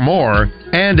Wes_Moore,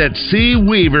 and at C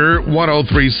Weaver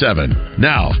 1037.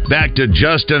 Now, back to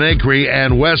Justin Acree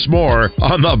and Wes Moore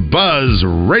on the Buzz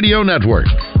Radio Network.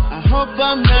 I hope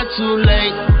I'm not too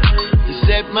late.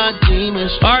 All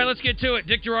right, let's get to it.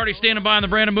 Dick Girardi standing by on the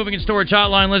Brandon Moving and Storage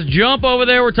Hotline. Let's jump over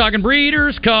there. We're talking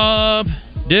Breeders' Cup.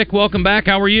 Dick, welcome back.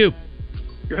 How are you?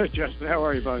 Good, Justin. How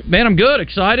are you, buddy? Man, I'm good.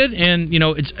 Excited. And,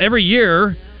 it's every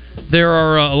year there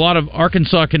are a lot of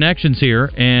Arkansas connections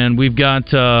here, and we've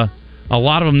got a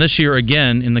lot of them this year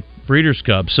again in the Breeders'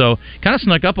 Cup. So kind of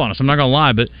snuck up on us. I'm not going to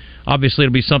lie, but obviously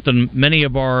it'll be something many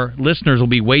of our listeners will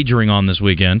be wagering on this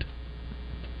weekend.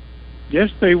 Yes,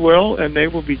 they will, and they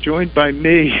will be joined by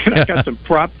me. I got some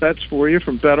prop bets for you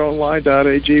from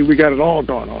betonline.ag. We got it all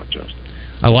going on, Justin.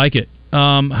 I like it.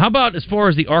 How about as far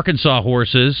as the Arkansas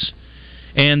horses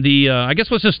and the I guess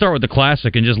let's just start with the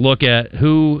Classic and just look at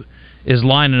who is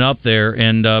lining up there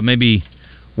and maybe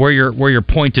where you're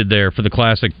pointed there for the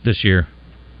Classic this year.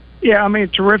 Yeah, I mean,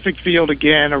 terrific field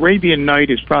again. Arabian Night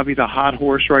is probably the hot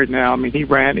horse right now. I mean, he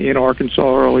ran in Arkansas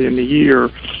early in the year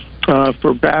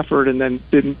for Baffert, and then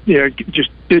didn't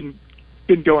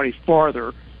go any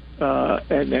farther.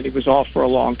 And then he was off for a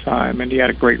long time, and he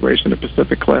had a great race in the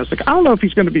Pacific Classic. I don't know if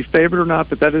he's going to be favored or not,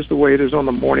 but that is the way it is on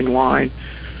the morning line.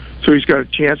 So he's got a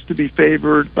chance to be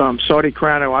favored. Saudi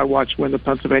Crown, who I watched win the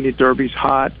Pennsylvania Derby's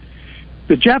hot.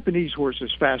 The Japanese horse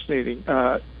is fascinating.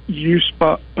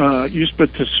 Yuspa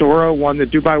Tesoro won the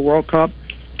Dubai World Cup.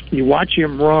 You watch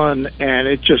him run, and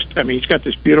he's got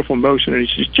this beautiful motion, and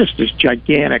he's just this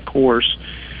gigantic horse.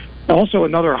 Also,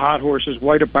 another hot horse is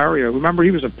White Barrio. Remember,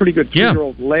 he was a pretty good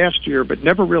 2-year-old last year, but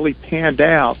never really panned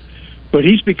out. But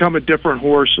he's become a different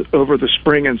horse over the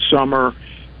spring and summer.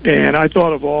 And I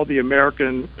thought of all the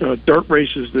American dirt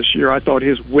races this year, I thought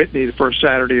his Whitney, the first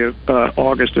Saturday of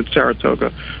August at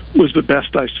Saratoga, was the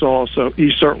best I saw. So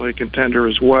he's certainly a contender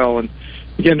as well. And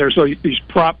again, there's these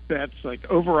prop bets like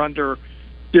over/under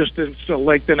distance, a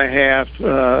length and a half.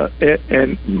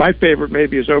 And my favorite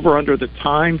maybe is over/under the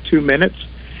time, 2 minutes.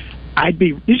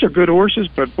 These are good horses,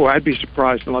 but boy, I'd be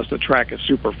surprised unless the track is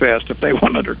super fast if they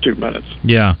won under 2 minutes.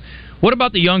 Yeah. What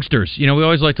about the youngsters? We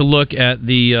always like to look at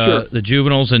the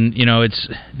juveniles, and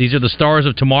these are the stars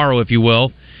of tomorrow, if you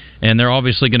will, and they're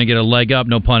obviously going to get a leg up,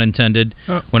 no pun intended,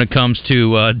 when it comes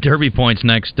to Derby points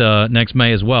next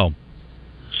May as well.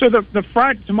 So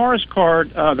tomorrow's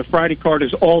card, the Friday card,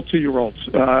 is all 2-year-olds.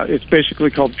 It's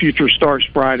basically called Future Stars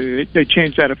Friday. They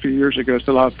changed that a few years ago,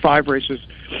 so they'll have 5 races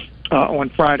on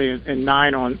Friday and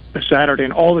 9 on Saturday,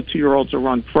 and all the 2-year-olds will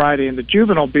run Friday, and the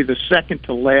juvenile will be the second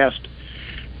to last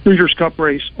Breeders' Cup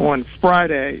race on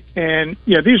Friday. And,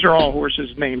 these are all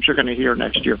horses' names you're going to hear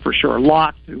next year for sure.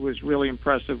 Locked, who was really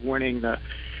impressive winning the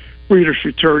Breeders'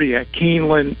 Futurity at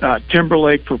Keeneland.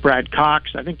 Timberlake for Brad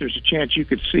Cox. I think there's a chance you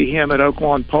could see him at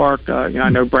Oaklawn Park. I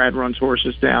know Brad runs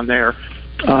horses down there.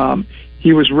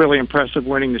 He was really impressive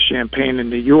winning the Champaign in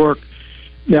New York.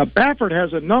 Now, Baffert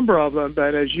has a number of them,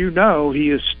 but as you know, he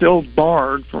is still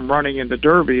barred from running in the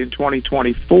Derby in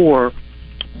 2024.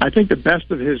 I think the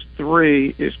best of his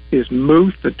 3 is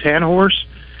Muth, the 10 horse.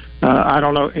 I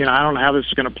don't know. I don't know how this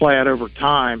is going to play out over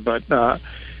time, but I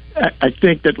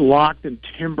think that Locked and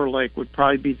Timberlake would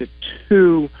probably be the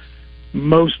 2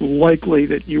 most likely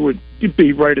that you would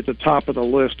be right at the top of the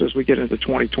list as we get into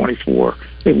 2024.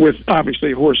 With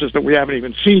obviously horses that we haven't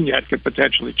even seen yet could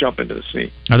potentially jump into the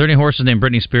scene. Are there any horses named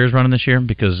Britney Spears running this year?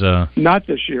 Because not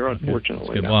this year,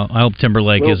 unfortunately. No. Well, I hope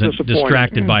Timberlake isn't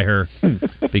distracted by her.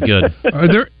 Be good. Are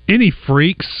there any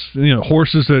freaks,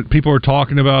 horses that people are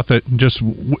talking about that just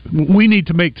we need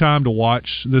to make time to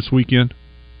watch this weekend?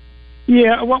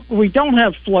 Yeah, well, we don't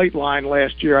have Flightline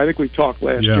last year. I think we talked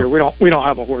last year. We don't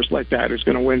have a horse like that who's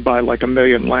going to win by like 1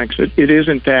 million lengths. It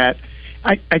isn't that.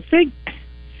 I think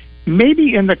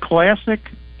maybe in the Classic,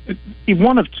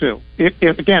 one of two.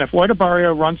 If White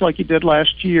Barrio runs like he did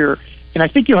last year, and I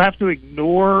think you'll have to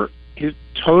ignore his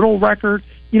total record.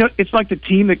 You know, it's like the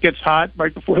team that gets hot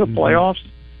right before the playoffs.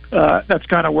 That's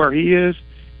kind of where he is.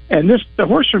 And the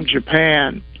horse from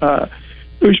Japan,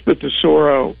 Ushba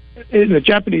Tesoro, and the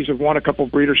Japanese have won a couple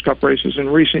of Breeders' Cup races in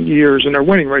recent years, and they're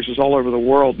winning races all over the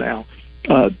world now.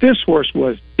 This horse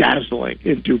was dazzling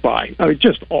in Dubai. I mean,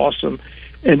 just awesome.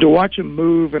 And to watch him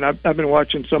move, and I've been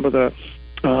watching some of the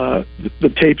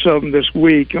tapes of him this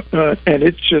week, and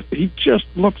he just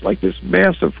looks like this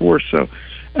massive horse. So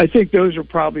I think those are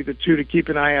probably the two to keep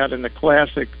an eye out in the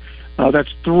Classic. That's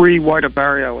 3 White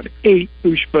Barrio and 8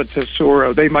 Ushba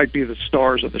Tesoro. They might be the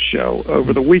stars of the show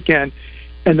over the weekend.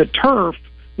 And the Turf,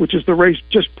 which is the race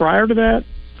just prior to that,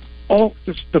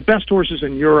 the best horses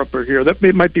in Europe are here. That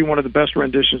might be one of the best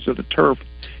renditions of the Turf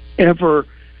ever.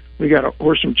 We got a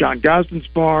horse from John Gosden's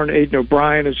barn. Aidan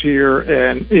O'Brien is here,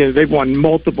 and they've won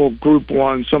multiple Group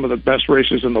 1, some of the best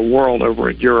races in the world over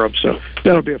in Europe. So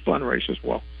that'll be a fun race as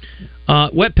well.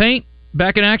 Wet Paint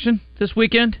back in action this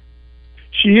weekend?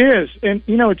 She is, and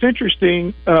you know it's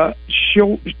interesting.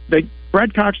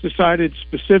 Brad Cox decided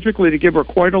specifically to give her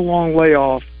quite a long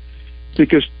layoff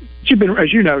because she's been,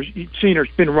 as you know, you've seen her,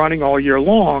 been running all year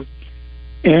long,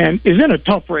 and is in a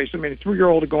tough race. I mean, a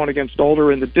 3-year-old going against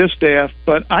older in the distaff,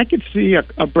 but I could see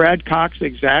a Brad Cox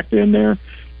exact in there.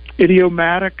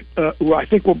 Idiomatic, who I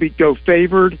think will go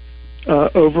favored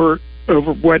over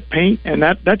Wet Paint, and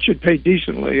that should pay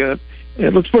decently. And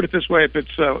let's put it this way: if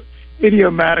it's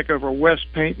Idiomatic over Wet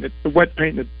Paint and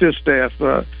the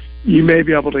distaff, you may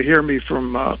be able to hear me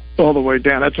from all the way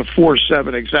down. That's a 4-7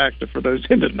 exacta for those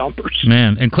into numbers.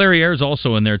 Man, and Clariere's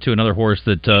also in there too. Another horse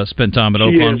that spent time at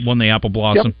Oakland, won the Apple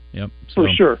Blossom. Yep, for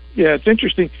sure. Yeah, it's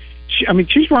interesting.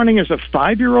 She's running as a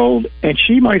 5-year-old, and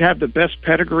she might have the best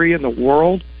pedigree in the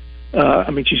world.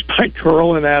 She's by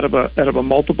curling out of a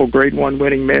multiple Grade 1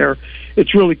 winning mare.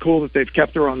 It's really cool that they've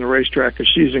kept her on the racetrack because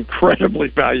she's incredibly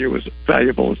valuable as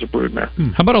a broodmare.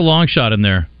 How about a long shot in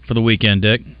there for the weekend,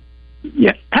 Dick?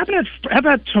 Yeah, how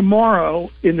about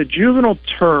tomorrow in the Juvenile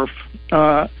Turf?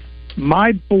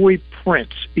 My Boy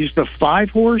Prince. He's the 5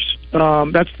 horse.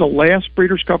 That's the last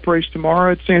Breeders' Cup race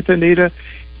tomorrow at Santa Anita,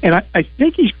 and I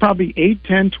think he's probably 8,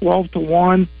 10, 12 to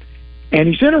 1, and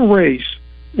he's in a race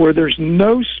where there's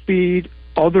no speed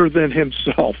other than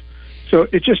himself. So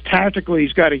it's just tactically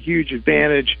he's got a huge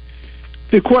advantage.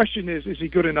 The question is he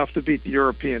good enough to beat the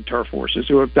European turf horses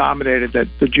who have dominated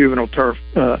the Juvenile Turf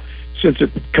since it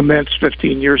commenced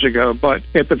 15 years ago? But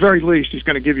at the very least, he's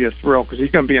going to give you a thrill because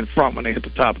he's going to be in front when they hit the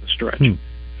top of the stretch.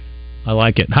 I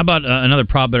like it. How about another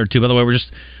prop bet or two? By the way,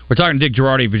 we're talking to Dick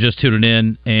Girardi if you're just tuning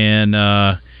in,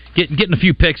 and getting a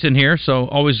few picks in here, so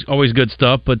always good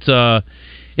stuff. But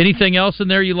anything else in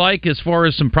there you like as far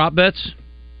as some prop bets?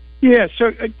 Yeah,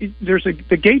 so there's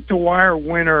the Gate to Wire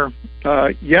winner.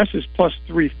 Yes is plus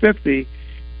 350,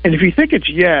 and if you think it's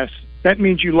Yes, that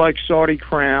means you like Saudi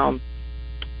Crown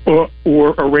or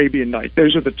Arabian Night.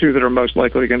 Those are the two that are most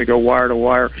likely going to go wire to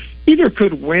wire. Either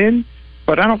could win,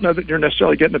 but I don't know that you're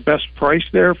necessarily getting the best price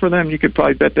there for them. You could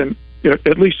probably bet them,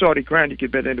 at least Saudi Crown, you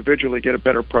could bet individually, get a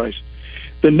better price.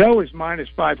 The No is minus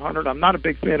 500. I'm not a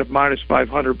big fan of minus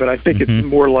 500, but I think it's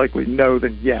more likely No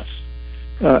than Yes.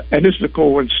 And this is a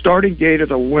cool one. Starting Gate of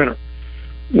the winner.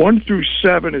 1 through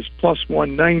 7 is plus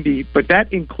 190, but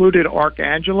that included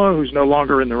Arcangelo, who's no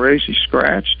longer in the race. He's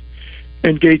scratched.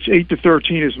 And Gates 8 to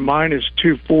 13 is minus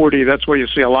 240. That's where you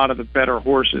see a lot of the better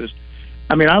horses.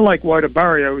 I mean, I like White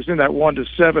Barrio, who's in that 1 to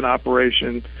 7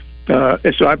 operation.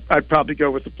 So I'd probably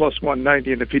go with the plus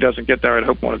 190, and if he doesn't get there, I'd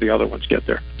hope one of the other ones get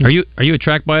there. Are you a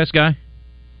track bias guy?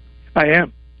 I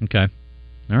am. Okay.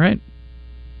 All right.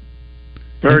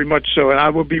 Very much so, and I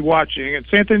will be watching. At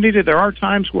Santa Anita, there are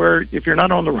times where if you're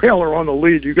not on the rail or on the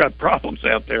lead, you got problems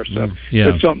out there. So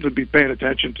it's something to be paying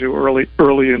attention to early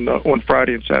on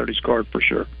Friday and Saturday's card for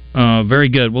sure. Very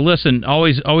good. Well, listen,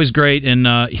 always great, and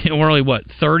we're only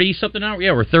 30 something out.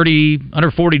 Yeah, we're under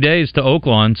 40 days to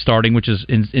Oaklawn starting, which is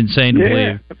insane to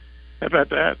believe. How about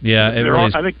that? Yeah,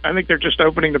 I think they're just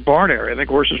opening the barn area. I think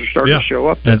horses are starting to show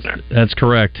up there. That's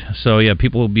correct. So yeah,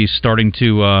 people will be starting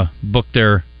to book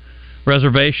their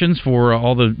reservations for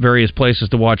all the various places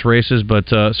to watch races, but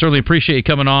certainly appreciate you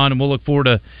coming on, and we'll look forward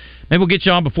to maybe we'll get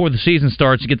you on before the season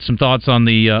starts to get some thoughts on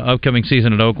the upcoming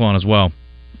season at Oaklawn as well.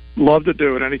 Love to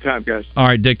do it anytime, guys. All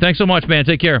right, Dick. Thanks so much, man.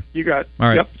 Take care. You got it. All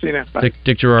right. Yep. See you now. Bye.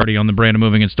 Dick Girardi on the Brandon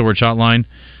Moving and Storage Hotline.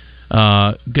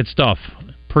 Good stuff,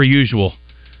 per usual.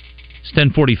 It's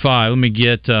 10:45. Let me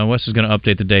get Wes is going to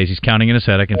update the days. He's counting in his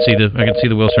head. I can see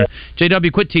the wheels turn.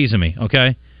 JW, quit teasing me,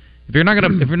 okay? If you're not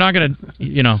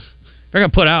gonna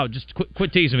put out, just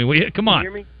quit teasing me. Will you? Come on.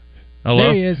 Can you hear me? Hello.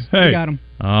 There he is. Hey. We got him.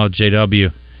 Oh,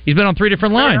 JW. He's been on 3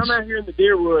 different lines. I'm out here in the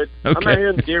Deerwood. Okay. I'm out here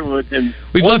in the Deerwoods, and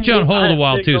We've left you on hold a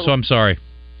while too, so I'm sorry.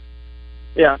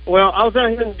 Yeah, well, I was out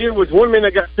here in the Deerwoods. 1 minute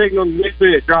I got signal, the next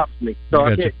minute it drops me. So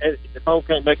I can't. The phone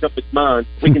can't make up its mind.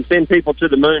 We can send people to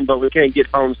the moon, but we can't get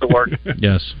phones to work.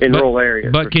 Yes. In rural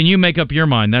areas. But can you make up your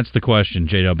mind? That's the question,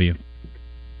 JW.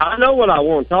 I know what I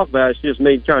want to talk about. It's just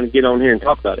me trying to get on here and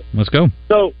talk about it. Let's go.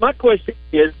 So my question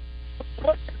is,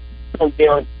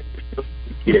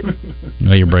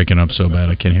 No, you're breaking up so bad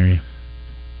I can't hear you.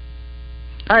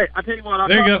 Hey, I tell you what.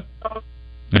 There you go.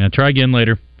 Yeah, try again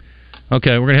later.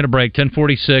 Okay, we're gonna hit a break.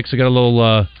 10:46. I got a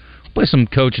little play some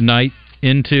Coach Knight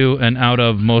into and out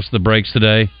of most of the breaks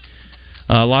today.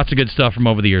 Lots of good stuff from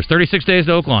over the years. 36 days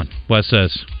to Oaklawn, Wes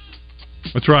says.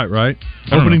 That's right?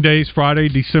 Opening day is Friday,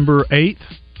 December 8th.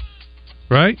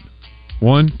 Right?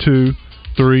 1, 2,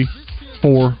 3,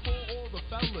 4.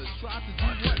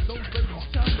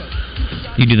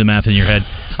 You do the math in your head.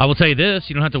 I will tell you this: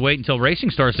 you don't have to wait until racing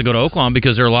starts to go to Oaklawn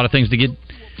because there are a lot of things to get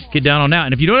down on now.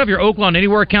 And if you don't have your Oaklawn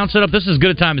Anywhere account set up, this is as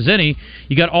good a time as any.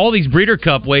 You got all these Breeder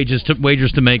Cup wagers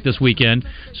to make this weekend.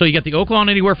 So you got the Oaklawn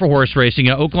Anywhere for horse racing,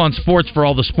 you got Oaklawn Sports for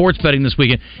all the sports betting this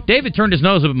weekend. David turned his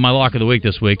nose up at my lock of the week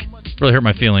this week. Really hurt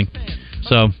my feeling.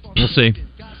 So we'll see.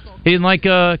 He didn't like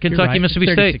Kentucky, right. Mississippi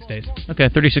 36 State. days. Okay,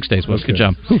 36 days. Well, Okay. good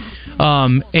job.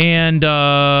 And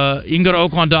you can go to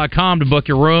Oaklawn.com to book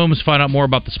your rooms, find out more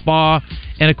about the spa,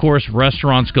 and, of course,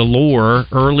 restaurants galore,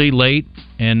 early, late,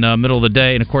 and middle of the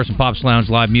day. And, of course, in Pop's Lounge,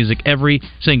 live music every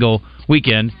single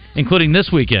weekend, including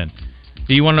this weekend.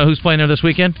 Do you want to know who's playing there this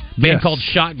weekend? A band called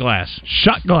Shot Glass.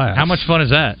 Shot Glass. How much fun is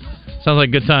that? Sounds like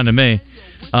a good time to me.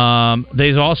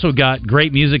 They've also got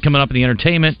great music coming up in the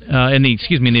entertainment, in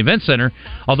the event center.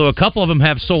 Although a couple of them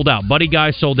have sold out. Buddy Guy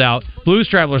sold out. Blues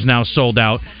Travelers now sold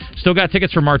out. Still got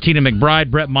tickets for Martina McBride,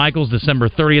 Brett Michaels, December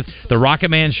 30th. The Rocket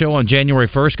Man Show on January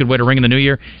 1st. Good way to ring in the new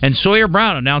year. And Sawyer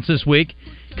Brown announced this week,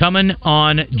 coming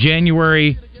on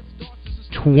January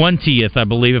 20th, I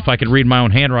believe, if I could read my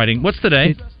own handwriting. What's the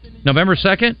day? November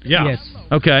 2nd? Yeah. Yes.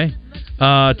 Okay.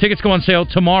 Tickets go on sale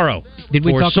tomorrow. Did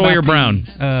we for talk Sawyer about Brown.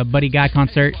 the Buddy Guy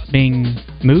concert being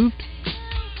moved?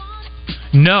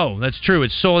 No, that's true.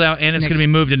 It's sold out, and it's going to be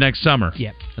moved to next summer.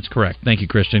 Yep. That's correct. Thank you,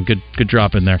 Christian. Good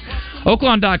drop in there.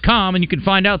 Oaklawn.com, and you can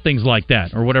find out things like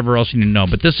that or whatever else you need to know.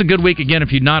 But this is a good week, again,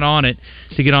 if you're not on it,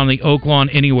 to get on the Oaklawn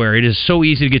Anywhere. It is so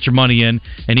easy to get your money in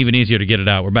and even easier to get it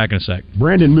out. We're back in a sec.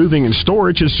 Brandon Moving and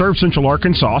Storage has served Central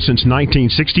Arkansas since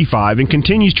 1965 and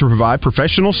continues to provide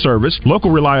professional service,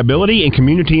 local reliability, and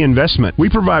community investment. We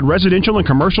provide residential and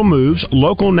commercial moves,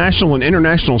 local, national, and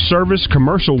international service,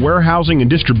 commercial warehousing and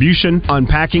distribution,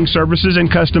 unpacking services, and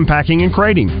custom packing and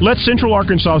crating. Let Central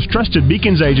Arkansas's trusted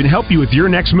Beacons agent help you with your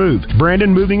next move.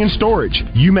 Brandon Moving and Storage.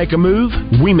 You make a move,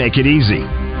 we make it easy.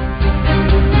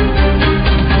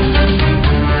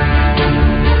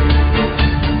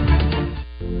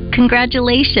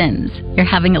 Congratulations, you're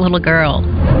having a little girl.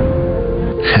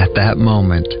 At that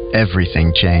moment,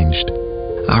 everything changed.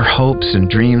 Our hopes and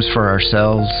dreams for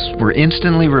ourselves were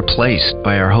instantly replaced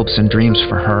by our hopes and dreams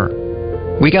for her.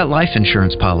 We got life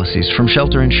insurance policies from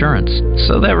Shelter Insurance,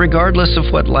 so that regardless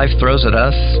of what life throws at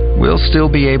us, we'll still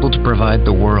be able to provide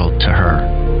the world to her.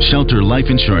 Shelter Life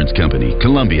Insurance Company,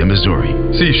 Columbia, Missouri.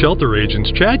 See Shelter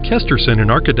agents Chad Kesterson in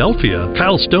Arkadelphia,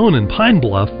 Kyle Stone in Pine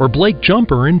Bluff, or Blake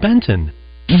Jumper in Benton.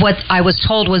 What I was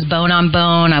told was bone on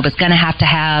bone. I was going to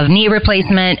have knee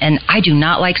replacement, and I do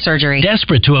not like surgery.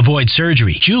 Desperate to avoid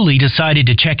surgery, Julie decided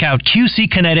to check out QC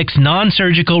Kinetics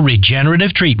non-surgical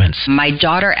regenerative treatments. My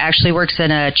daughter actually works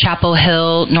in a Chapel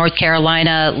Hill, North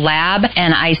Carolina lab,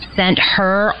 and I sent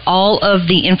her all of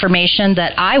the information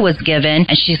that I was given,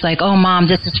 and she's like, "Oh, Mom,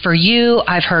 this is for you.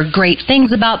 I've heard great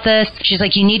things about this." She's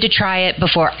like, "You need to try it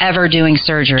before ever doing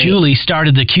surgery." Julie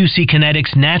started the QC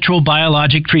Kinetics natural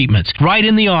biologic treatments right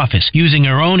in the office, using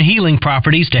her own healing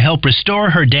properties to help restore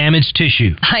her damaged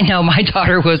tissue. I know, my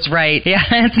daughter was right. Yeah,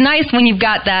 it's nice when you've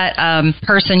got that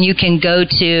person you can go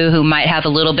to who might have a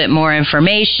little bit more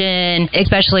information,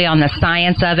 especially on the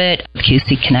science of it.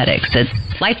 QC Kinetics, it's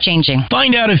life-changing.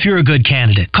 Find out if you're a good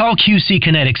candidate. Call QC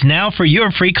Kinetics now for your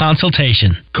free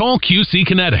consultation. Call QC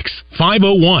Kinetics,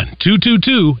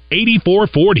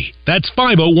 501-222-8440. That's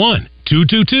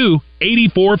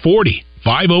 501-222-8440.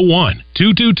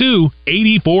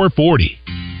 501-222-8440.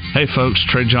 Hey folks,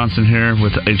 Trey Johnson here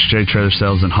with HJ Trailer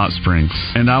Sales in Hot Springs.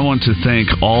 And I want to thank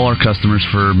all our customers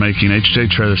for making HJ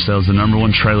Trailer Sales the #1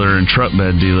 trailer and truck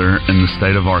bed dealer in the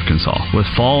state of Arkansas. With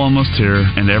fall almost here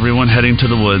and everyone heading to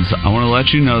the woods, I want to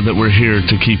let you know that we're here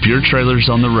to keep your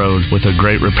trailers on the road with a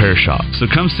great repair shop. So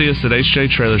come see us at HJ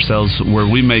Trailer Sales,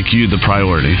 where we make you the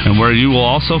priority and where you will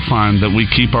also find that we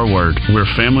keep our word. We're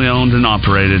family owned and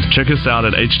operated. Check us out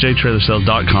at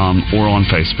hjtrailersales.com or on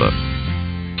Facebook.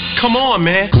 Come on,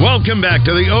 man. Welcome back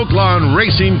to the Oaklawn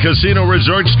Racing Casino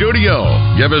Resort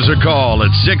Studio. Give us a call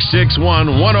at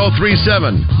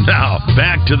 661-1037. Now,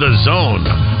 back to the Zone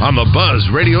on the Buzz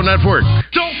Radio Network.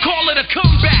 Don't call it a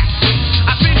comeback.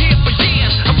 I've been here for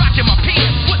years. I'm rocking my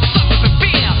pants, putting suckers in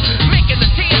beer, making the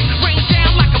tears rain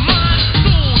down like a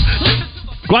monsoon.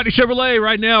 Gwatney Chevrolet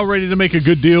right now ready to make a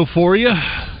good deal for you.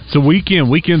 It's a weekend.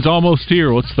 Weekend's almost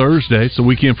here. Well, it's Thursday. It's a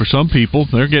weekend for some people.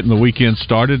 They're getting the weekend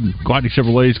started. And Gwatney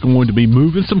Chevrolet is going to be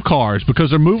moving some cars because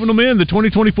they're moving them in. The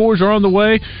 2024s are on the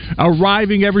way,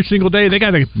 arriving every single day. They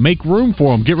got to make room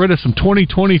for them. Get rid of some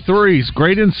 2023s.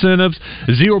 Great incentives,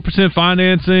 0%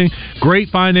 financing, great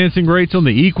financing rates on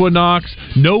the Equinox,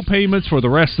 no payments for the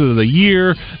rest of the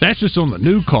year. That's just on the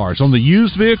new cars. On the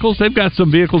used vehicles, they've got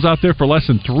some vehicles out there for less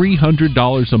than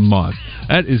 $300 a month.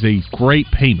 That is a great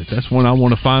payment. That's one I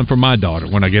want to find for my daughter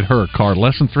when I get her a car.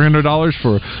 Less than $300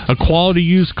 for a quality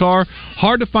used car.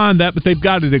 Hard to find that, but they've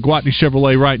got it at Gwatney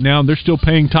Chevrolet right now, and they're still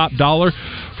paying top dollar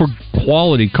for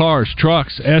quality cars,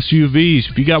 trucks, SUVs.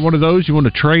 If you got one of those, you want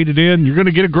to trade it in, you're going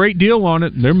to get a great deal on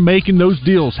it. They're making those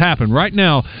deals happen right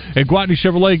now at Gwatney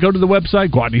Chevrolet. Go to the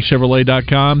website,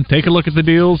 GwatneyChevrolet.com. Take a look at the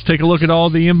deals, take a look at all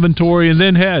the inventory, and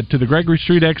then head to the Gregory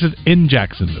Street exit in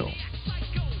Jacksonville.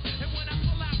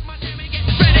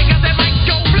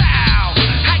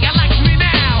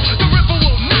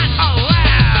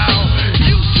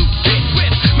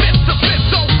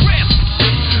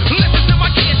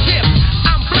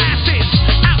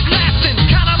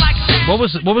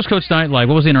 What was Coach Knight like?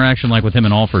 What was the interaction like with him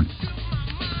and Alford?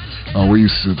 We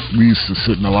used to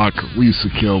sit in the locker. We used to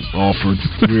kill Alford.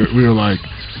 we were like,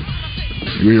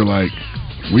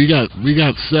 we got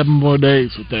 7 more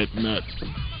days with that nut.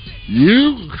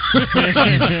 You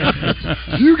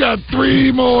got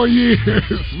 3 more years.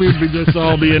 We'd be just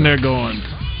all be in there going,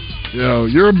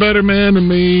 you're a better man than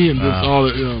me, and just all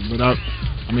that. But I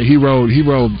mean, he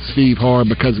rode Steve hard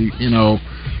because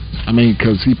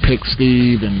because he picked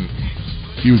Steve and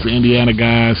he was the Indiana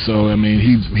guy, so I mean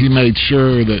he made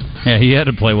sure that he had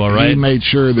to play well, right? He made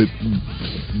sure that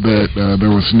there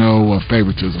was no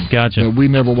favoritism. Gotcha. We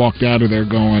never walked out of there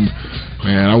going,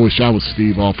 man, I wish I was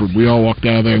Steve Alford. We all walked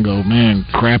out of there and go, man,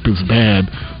 crap is bad,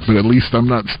 but at least I'm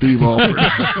not Steve Alford.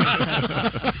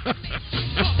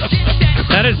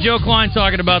 That is Joe Klein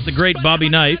talking about the great Bobby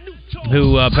Knight,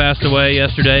 who passed away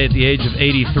yesterday at the age of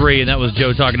 83, and that was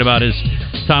Joe talking about his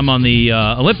time on the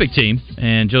Olympic team.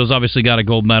 And Joe's obviously got a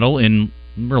gold medal, in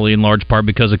large part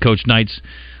because of Coach Knight's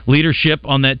leadership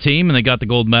on that team, and they got the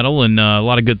gold medal, and a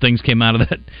lot of good things came out of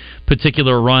that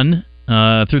particular run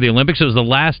through the Olympics. It was the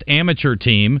last amateur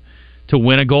team to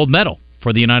win a gold medal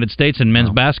for the United States in men's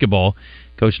basketball.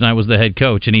 Coach Knight was the head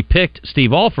coach, and he picked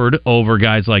Steve Alford over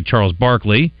guys like Charles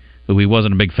Barkley, who he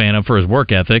wasn't a big fan of for his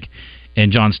work ethic,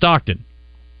 and John Stockton,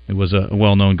 who was a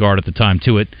well-known guard at the time,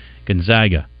 too, at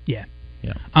Gonzaga. Yeah.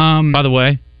 By the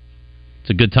way, it's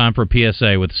a good time for a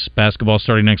PSA with basketball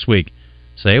starting next week.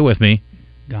 Say it with me.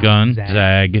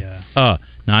 Gonzaga.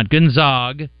 Not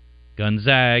Gonzaga.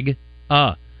 Gonzaga.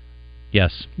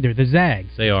 Yes. They're the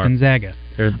Zags. They are. Gonzaga.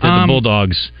 They're the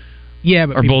Bulldogs. Yeah,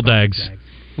 but or Bulldags.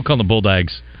 We'll call them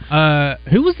Bulldags.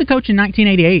 Who was the coach in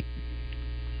 1988?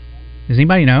 Does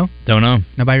anybody know? Don't know.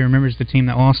 Nobody remembers the team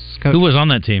that lost its coach? Who was on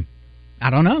that team? I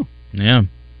don't know. Yeah.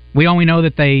 We only know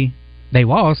that they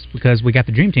lost because we got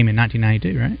the Dream Team in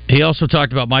 1992, right? He also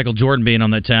talked about Michael Jordan being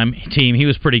on that team. He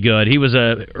was pretty good. He was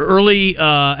a early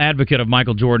advocate of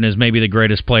Michael Jordan as maybe the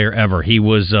greatest player ever. He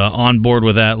was on board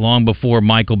with that long before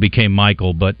Michael became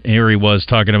Michael, but here he was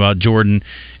talking about Jordan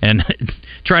and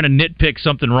trying to nitpick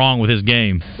something wrong with his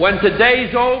game. When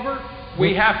today's over,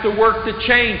 we have to work to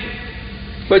change it.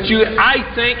 But you, I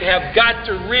think, have got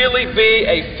to really be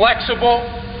a flexible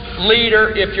leader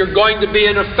if you're going to be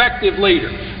an effective leader.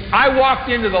 I walked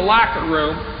into the locker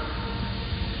room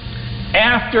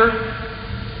after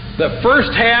the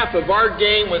first half of our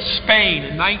game with Spain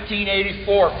in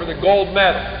 1984 for the gold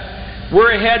medal.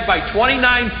 We're ahead by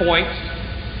 29 points.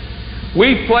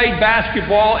 We've played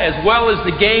basketball as well as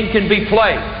the game can be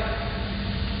played.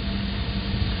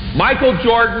 Michael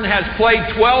Jordan has played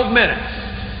 12 minutes.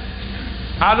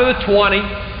 Out of the 20,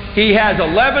 he has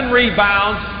 11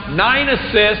 rebounds, 9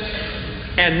 assists,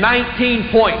 and 19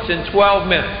 points in 12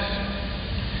 minutes.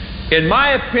 In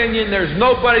my opinion, there's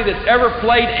nobody that's ever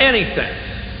played anything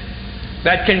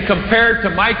that can compare to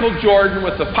Michael Jordan,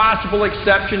 with the possible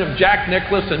exception of Jack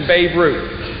Nicklaus and Babe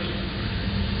Ruth.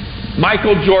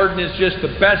 Michael Jordan is just the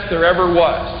best there ever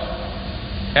was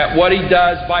at what he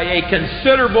does by a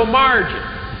considerable margin.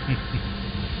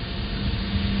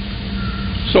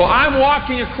 So I'm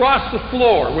walking across the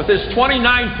floor with this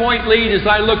 29-point lead as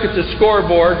I look at the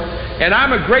scoreboard, and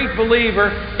I'm a great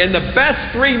believer in the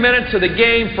best 3 minutes of the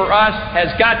game for us has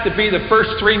got to be the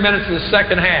first 3 minutes of the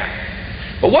second half.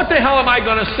 But what the hell am I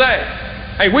going to say?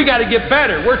 Hey, we got to get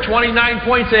better. We're 29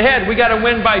 points ahead. We got to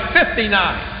win by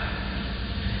 59.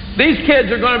 These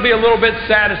kids are going to be a little bit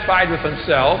satisfied with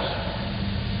themselves.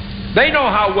 They know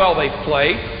how well they've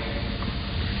played.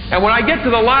 And when I get to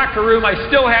the locker room, I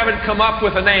still haven't come up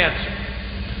with an answer.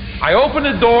 I open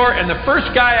the door, and the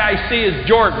first guy I see is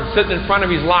Jordan sitting in front of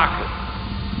his locker.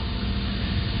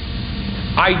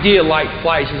 Idea light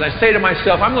flashes. I say to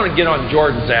myself, I'm going to get on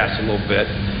Jordan's ass a little bit.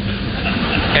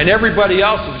 And everybody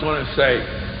else is going to say,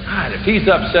 God, if he's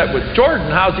upset with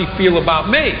Jordan, how's he feel about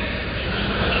me?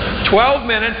 12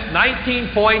 minutes, 19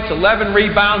 points, 11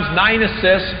 rebounds, 9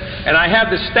 assists, and I have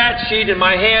the stat sheet in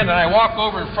my hand, and I walk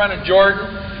over in front of Jordan,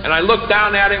 and I look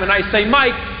down at him, and I say,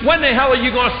 Mike, when the hell are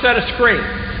you going to set a screen?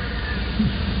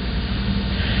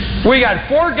 We got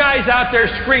 4 guys out there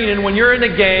screening when you're in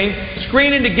the game,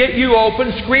 screening to get you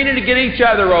open, screening to get each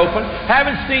other open.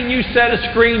 Haven't seen you set a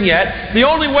screen yet. The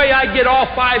only way I get all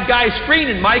 5 guys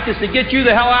screening, Mike, is to get you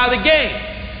the hell out of the game.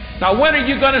 Now, when are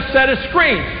you going to set a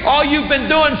screen? All you've been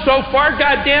doing so far,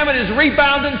 goddammit, is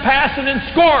rebounding, passing, and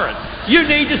scoring. You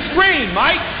need to screen,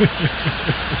 Mike.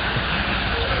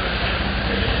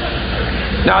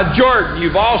 Now, Jordan,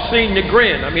 you've all seen the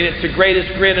grin. I mean, it's the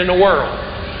greatest grin in the world.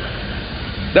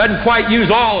 Doesn't quite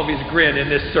use all of his grin in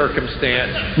this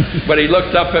circumstance. But he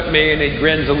looks up at me and he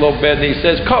grins a little bit and he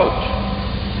says, Coach,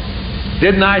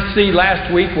 didn't I see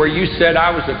last week where you said I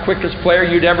was the quickest player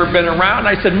you'd ever been around?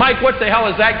 I said, Mike, what the hell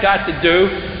has that got to do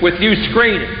with you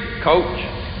screening? Coach,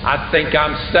 I think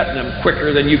I'm setting them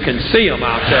quicker than you can see them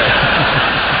out there.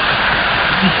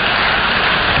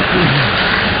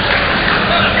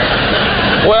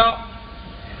 Well,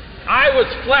 I was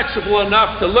flexible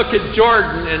enough to look at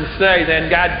Jordan and say, then,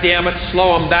 God damn it,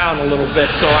 slow him down a little bit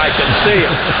so I can see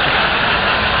him.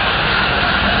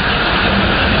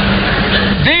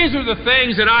 These are the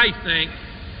things that I think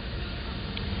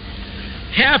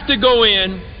have to go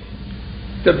in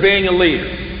to being a leader.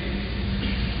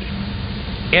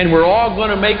 And we're all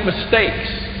going to make mistakes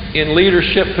in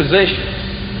leadership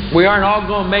positions. We aren't all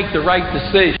going to make the right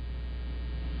decision.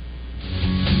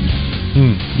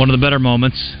 One of the better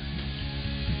moments.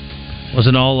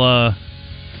 Wasn't all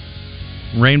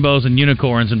rainbows and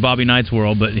unicorns in Bobby Knight's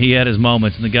world, but he had his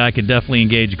moments, and the guy could definitely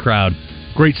engage a crowd.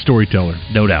 Great storyteller.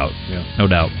 No doubt. Yeah. No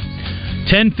doubt.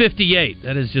 10:58.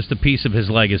 That is just a piece of his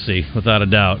legacy, without a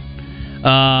doubt.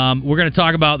 We're going to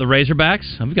talk about the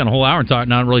Razorbacks. We've got a whole hour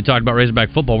not really talking about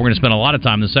Razorback football. We're going to spend a lot of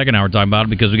time in the second hour talking about it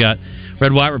because we got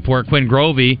Red White Report, Quinn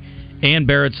Grovey, and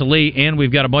Barrett Sallee, and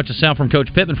we've got a bunch of sound from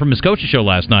Coach Pittman from his coach's show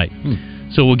last night.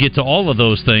 So we'll get to all of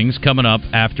those things coming up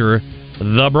after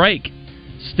the break.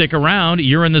 Stick around.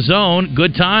 You're in the zone.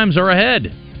 Good times are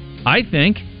ahead, I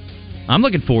think. I'm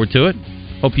looking forward to it.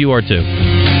 Hope you are too.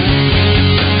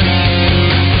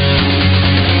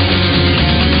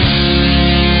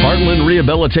 Heartland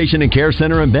Rehabilitation and Care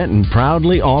Center in Benton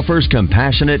proudly offers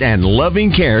compassionate and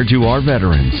loving care to our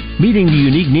veterans, meeting the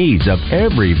unique needs of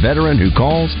every veteran who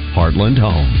calls Heartland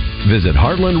home. Visit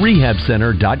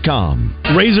heartlandrehabcenter.com.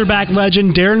 Razorback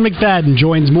legend Darren McFadden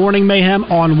joins Morning Mayhem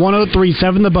on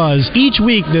 103.7 The Buzz each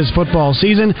week this football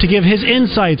season to give his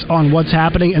insights on what's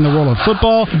happening in the world of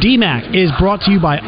football. DMAC is brought to you by